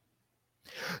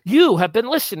 You have been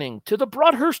listening to the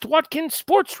Broadhurst-Watkins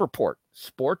Sports Report,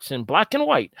 Sports in Black and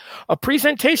White, a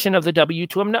presentation of the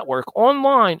W2M Network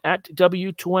online at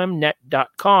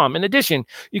W2Mnet.com. In addition,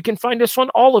 you can find us on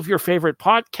all of your favorite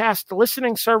podcast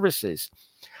listening services: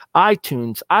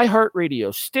 iTunes,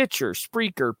 iHeartRadio, Stitcher,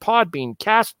 Spreaker, Podbean,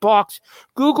 CastBox,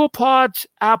 Google Pods,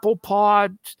 Apple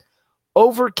Pods,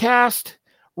 Overcast.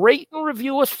 Rate and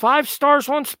review us 5 stars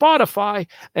on Spotify,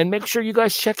 and make sure you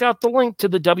guys check out the link to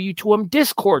the W2M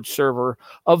Discord server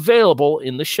available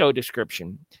in the show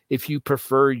description. If you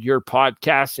prefer your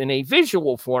podcast in a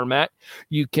visual format,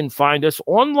 you can find us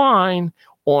online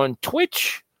on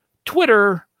Twitch,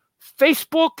 Twitter,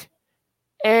 Facebook,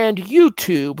 and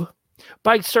YouTube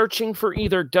by searching for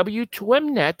either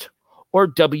W2Mnet or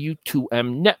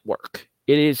W2M Network.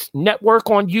 It is Network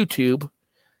on YouTube.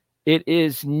 It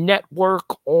is Network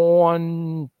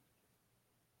on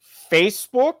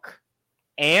Facebook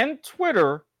and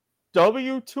Twitter,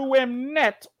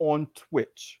 W2Mnet on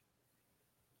Twitch.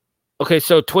 Okay,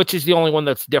 so Twitch is the only one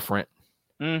that's different.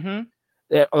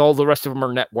 Mm-hmm. All the rest of them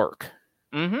are Network.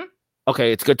 Mm-hmm.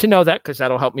 Okay, it's good to know that, because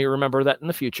that'll help me remember that in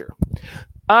the future.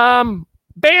 Banner.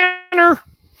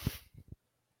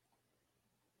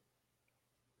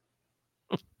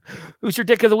 Who's your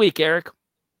dick of the week, Eric?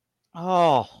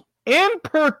 Oh, in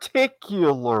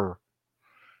particular.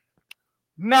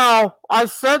 Now, I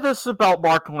said this about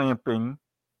Mark Lamping,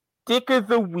 dick of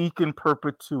the week in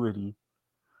perpetuity.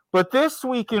 But this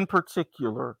week in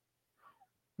particular,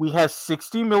 we have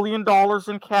 $60 million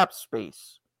in cap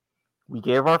space. We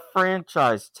gave our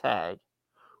franchise tag.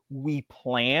 We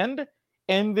planned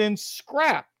and then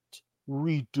scrapped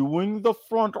redoing the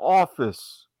front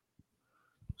office.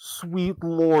 Sweet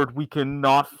Lord, we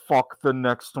cannot fuck the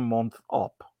next month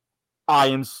up. I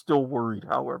am still worried,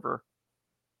 however.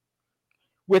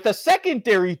 With a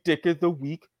secondary dick of the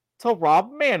week to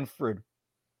Rob Manfred.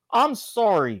 I'm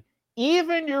sorry,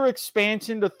 even your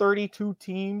expansion to 32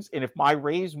 teams, and if my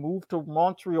Rays move to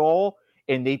Montreal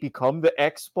and they become the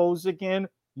Expos again,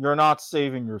 you're not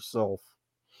saving yourself.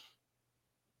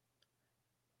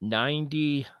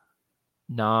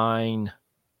 99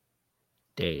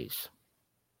 days.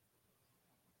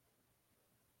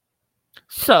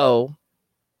 So,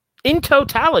 in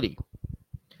totality,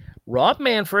 Rob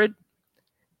Manfred,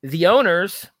 the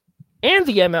owners, and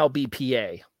the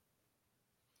MLBPA,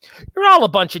 you're all a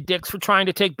bunch of dicks for trying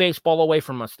to take baseball away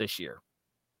from us this year.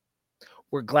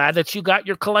 We're glad that you got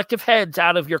your collective heads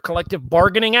out of your collective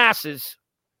bargaining asses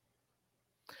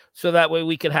so that way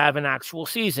we could have an actual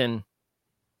season.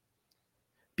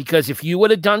 Because if you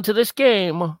would have done to this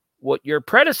game what your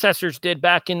predecessors did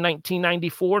back in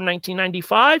 1994,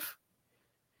 1995,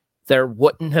 there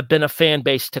wouldn't have been a fan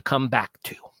base to come back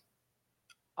to.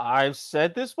 I've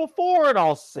said this before, and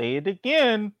I'll say it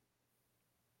again.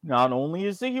 Not only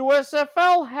is the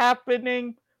USFL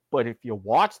happening, but if you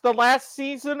watch the last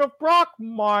season of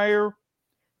Brockmire,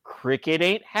 cricket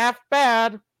ain't half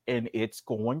bad, and it's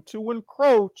going to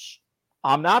encroach.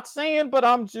 I'm not saying, but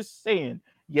I'm just saying,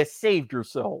 you saved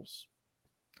yourselves.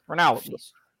 For now, at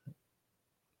least.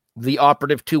 The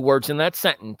operative 2 words in that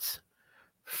sentence,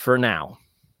 for now.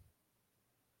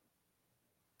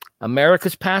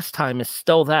 America's pastime is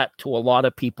still that to a lot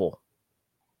of people.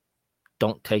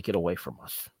 Don't take it away from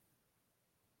us.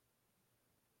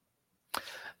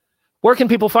 Where can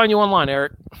people find you online,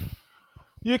 Eric?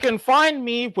 You can find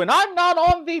me when I'm not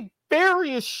on the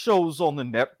various shows on the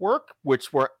network,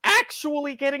 which we're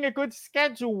actually getting a good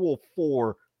schedule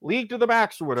for. League to the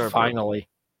Max or whatever. Finally.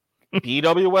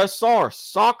 BWSR,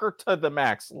 Soccer to the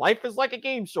Max, Life is Like a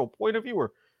Game Show, Point of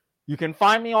Viewer. You can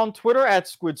find me on Twitter at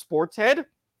Squid Sports Head.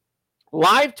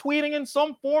 Live tweeting in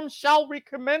some form shall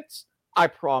recommence. I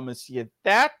promise you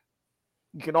that.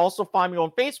 You can also find me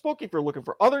on Facebook if you're looking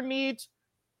for other needs.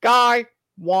 Guy,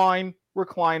 Wine,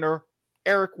 Recliner,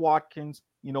 Eric Watkins.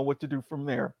 You know what to do from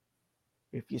there.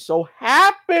 If you so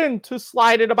happen to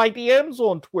slide into my DMs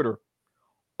on Twitter,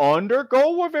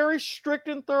 undergo a very strict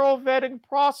and thorough vetting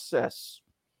process.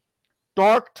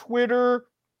 Dark Twitter,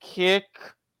 Kick,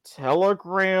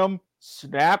 Telegram,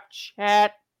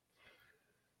 Snapchat,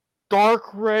 Dark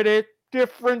Reddit,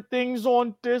 different things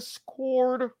on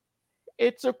Discord.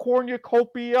 It's a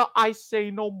cornucopia. I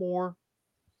say no more.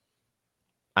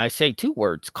 I say 2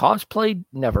 words. Cosplay,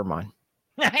 never mind.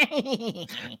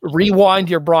 Rewind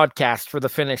your broadcast for the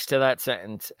finish to that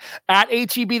sentence. At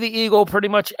HEB the Eagle, pretty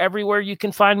much everywhere you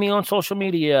can find me on social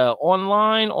media.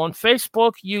 Online, on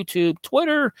Facebook, YouTube,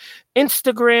 Twitter,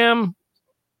 Instagram,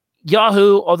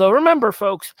 Yahoo. Although remember,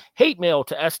 folks, hate mail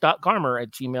to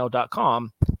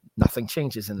s.garmer@gmail.com. Nothing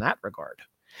changes in that regard.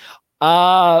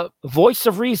 Voice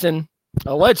of reason,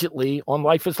 allegedly, on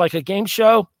Life is Like a Game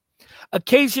Show.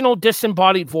 Occasional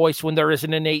disembodied voice when there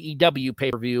isn't an AEW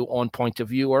pay-per-view on Point of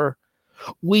Viewer.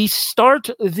 We start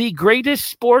the greatest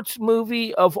sports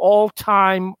movie of all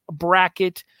time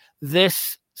bracket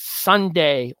this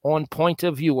Sunday on Point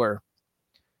of Viewer.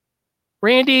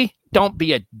 Randy, don't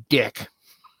be a dick.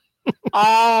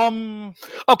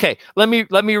 Okay, let me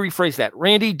rephrase that.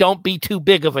 Randy, don't be too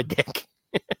big of a dick.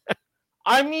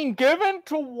 I mean, given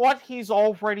to what he's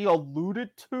already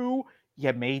alluded to,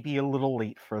 you may be a little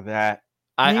late for that.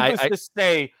 Needless to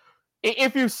say,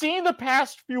 if you've seen the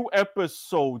past few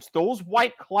episodes, those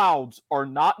white clouds are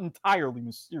not entirely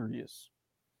mysterious.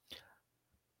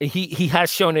 He has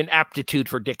shown an aptitude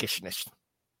for dickishness.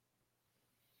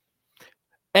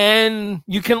 And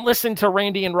you can listen to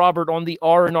Randy and Robert on the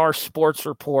R&R Sports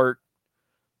Report,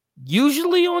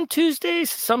 usually on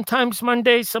Tuesdays, sometimes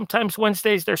Mondays, sometimes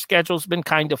Wednesdays. Their schedule's been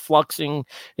kind of fluxing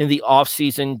in the off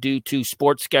season due to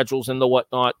sports schedules and the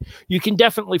whatnot. You can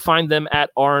definitely find them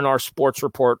at R&R Sports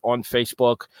Report on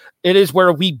Facebook. It is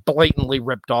where we blatantly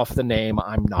ripped off the name.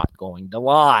 I'm not going to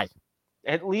lie.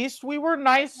 At least we were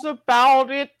nice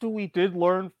about it. We did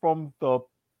learn from the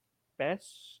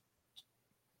best.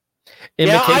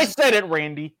 Yeah, I said it,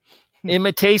 Randy.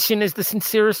 Imitation is the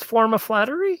sincerest form of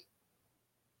flattery?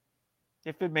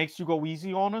 If it makes you go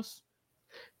easy on us.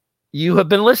 You have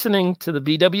been listening to the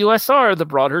BWSR, the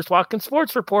Broadhurst-Watkins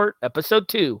Sports Report, Episode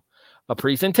 2, a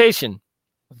presentation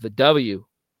of the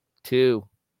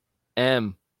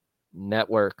W2M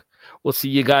Network. We'll see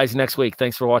you guys next week.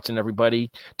 Thanks for watching,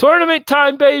 everybody. Tournament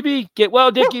time, baby. Get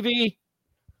well, Dickie V.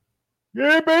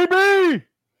 Yeah, baby.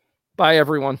 Bye,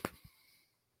 everyone.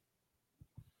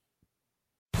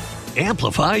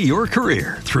 Amplify your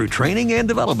career through training and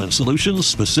development solutions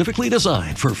specifically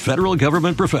designed for federal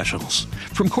government professionals.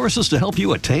 From courses to help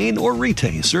you attain or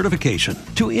retain certification,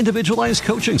 to individualized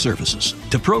coaching services,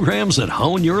 to programs that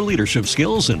hone your leadership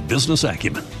skills and business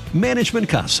acumen, Management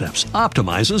Concepts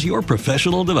optimizes your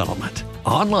professional development.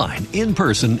 Online, in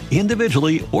person,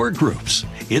 individually, or groups,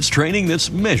 it's training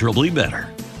that's measurably better.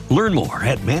 Learn more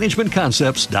at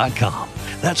managementconcepts.com.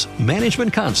 That's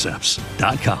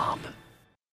managementconcepts.com.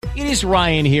 It is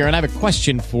Ryan here, and I have a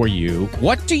question for you.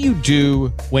 What do you do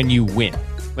when you win?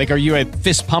 Like, are you a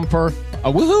fist pumper,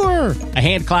 a woohooer, a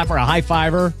hand clapper, a high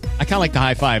fiver? I kind of like the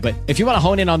high five, but if you want to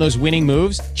hone in on those winning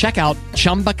moves, check out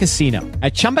Chumba Casino.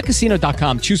 At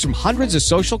ChumbaCasino.com, choose from hundreds of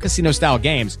social casino-style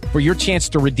games for your chance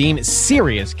to redeem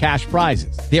serious cash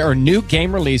prizes. There are new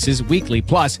game releases weekly,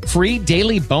 plus free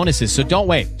daily bonuses, so don't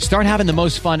wait. Start having the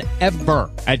most fun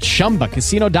ever at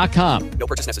ChumbaCasino.com. No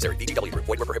purchase necessary. VGW Group.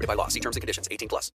 Void where prohibited by law. See terms and conditions. 18+.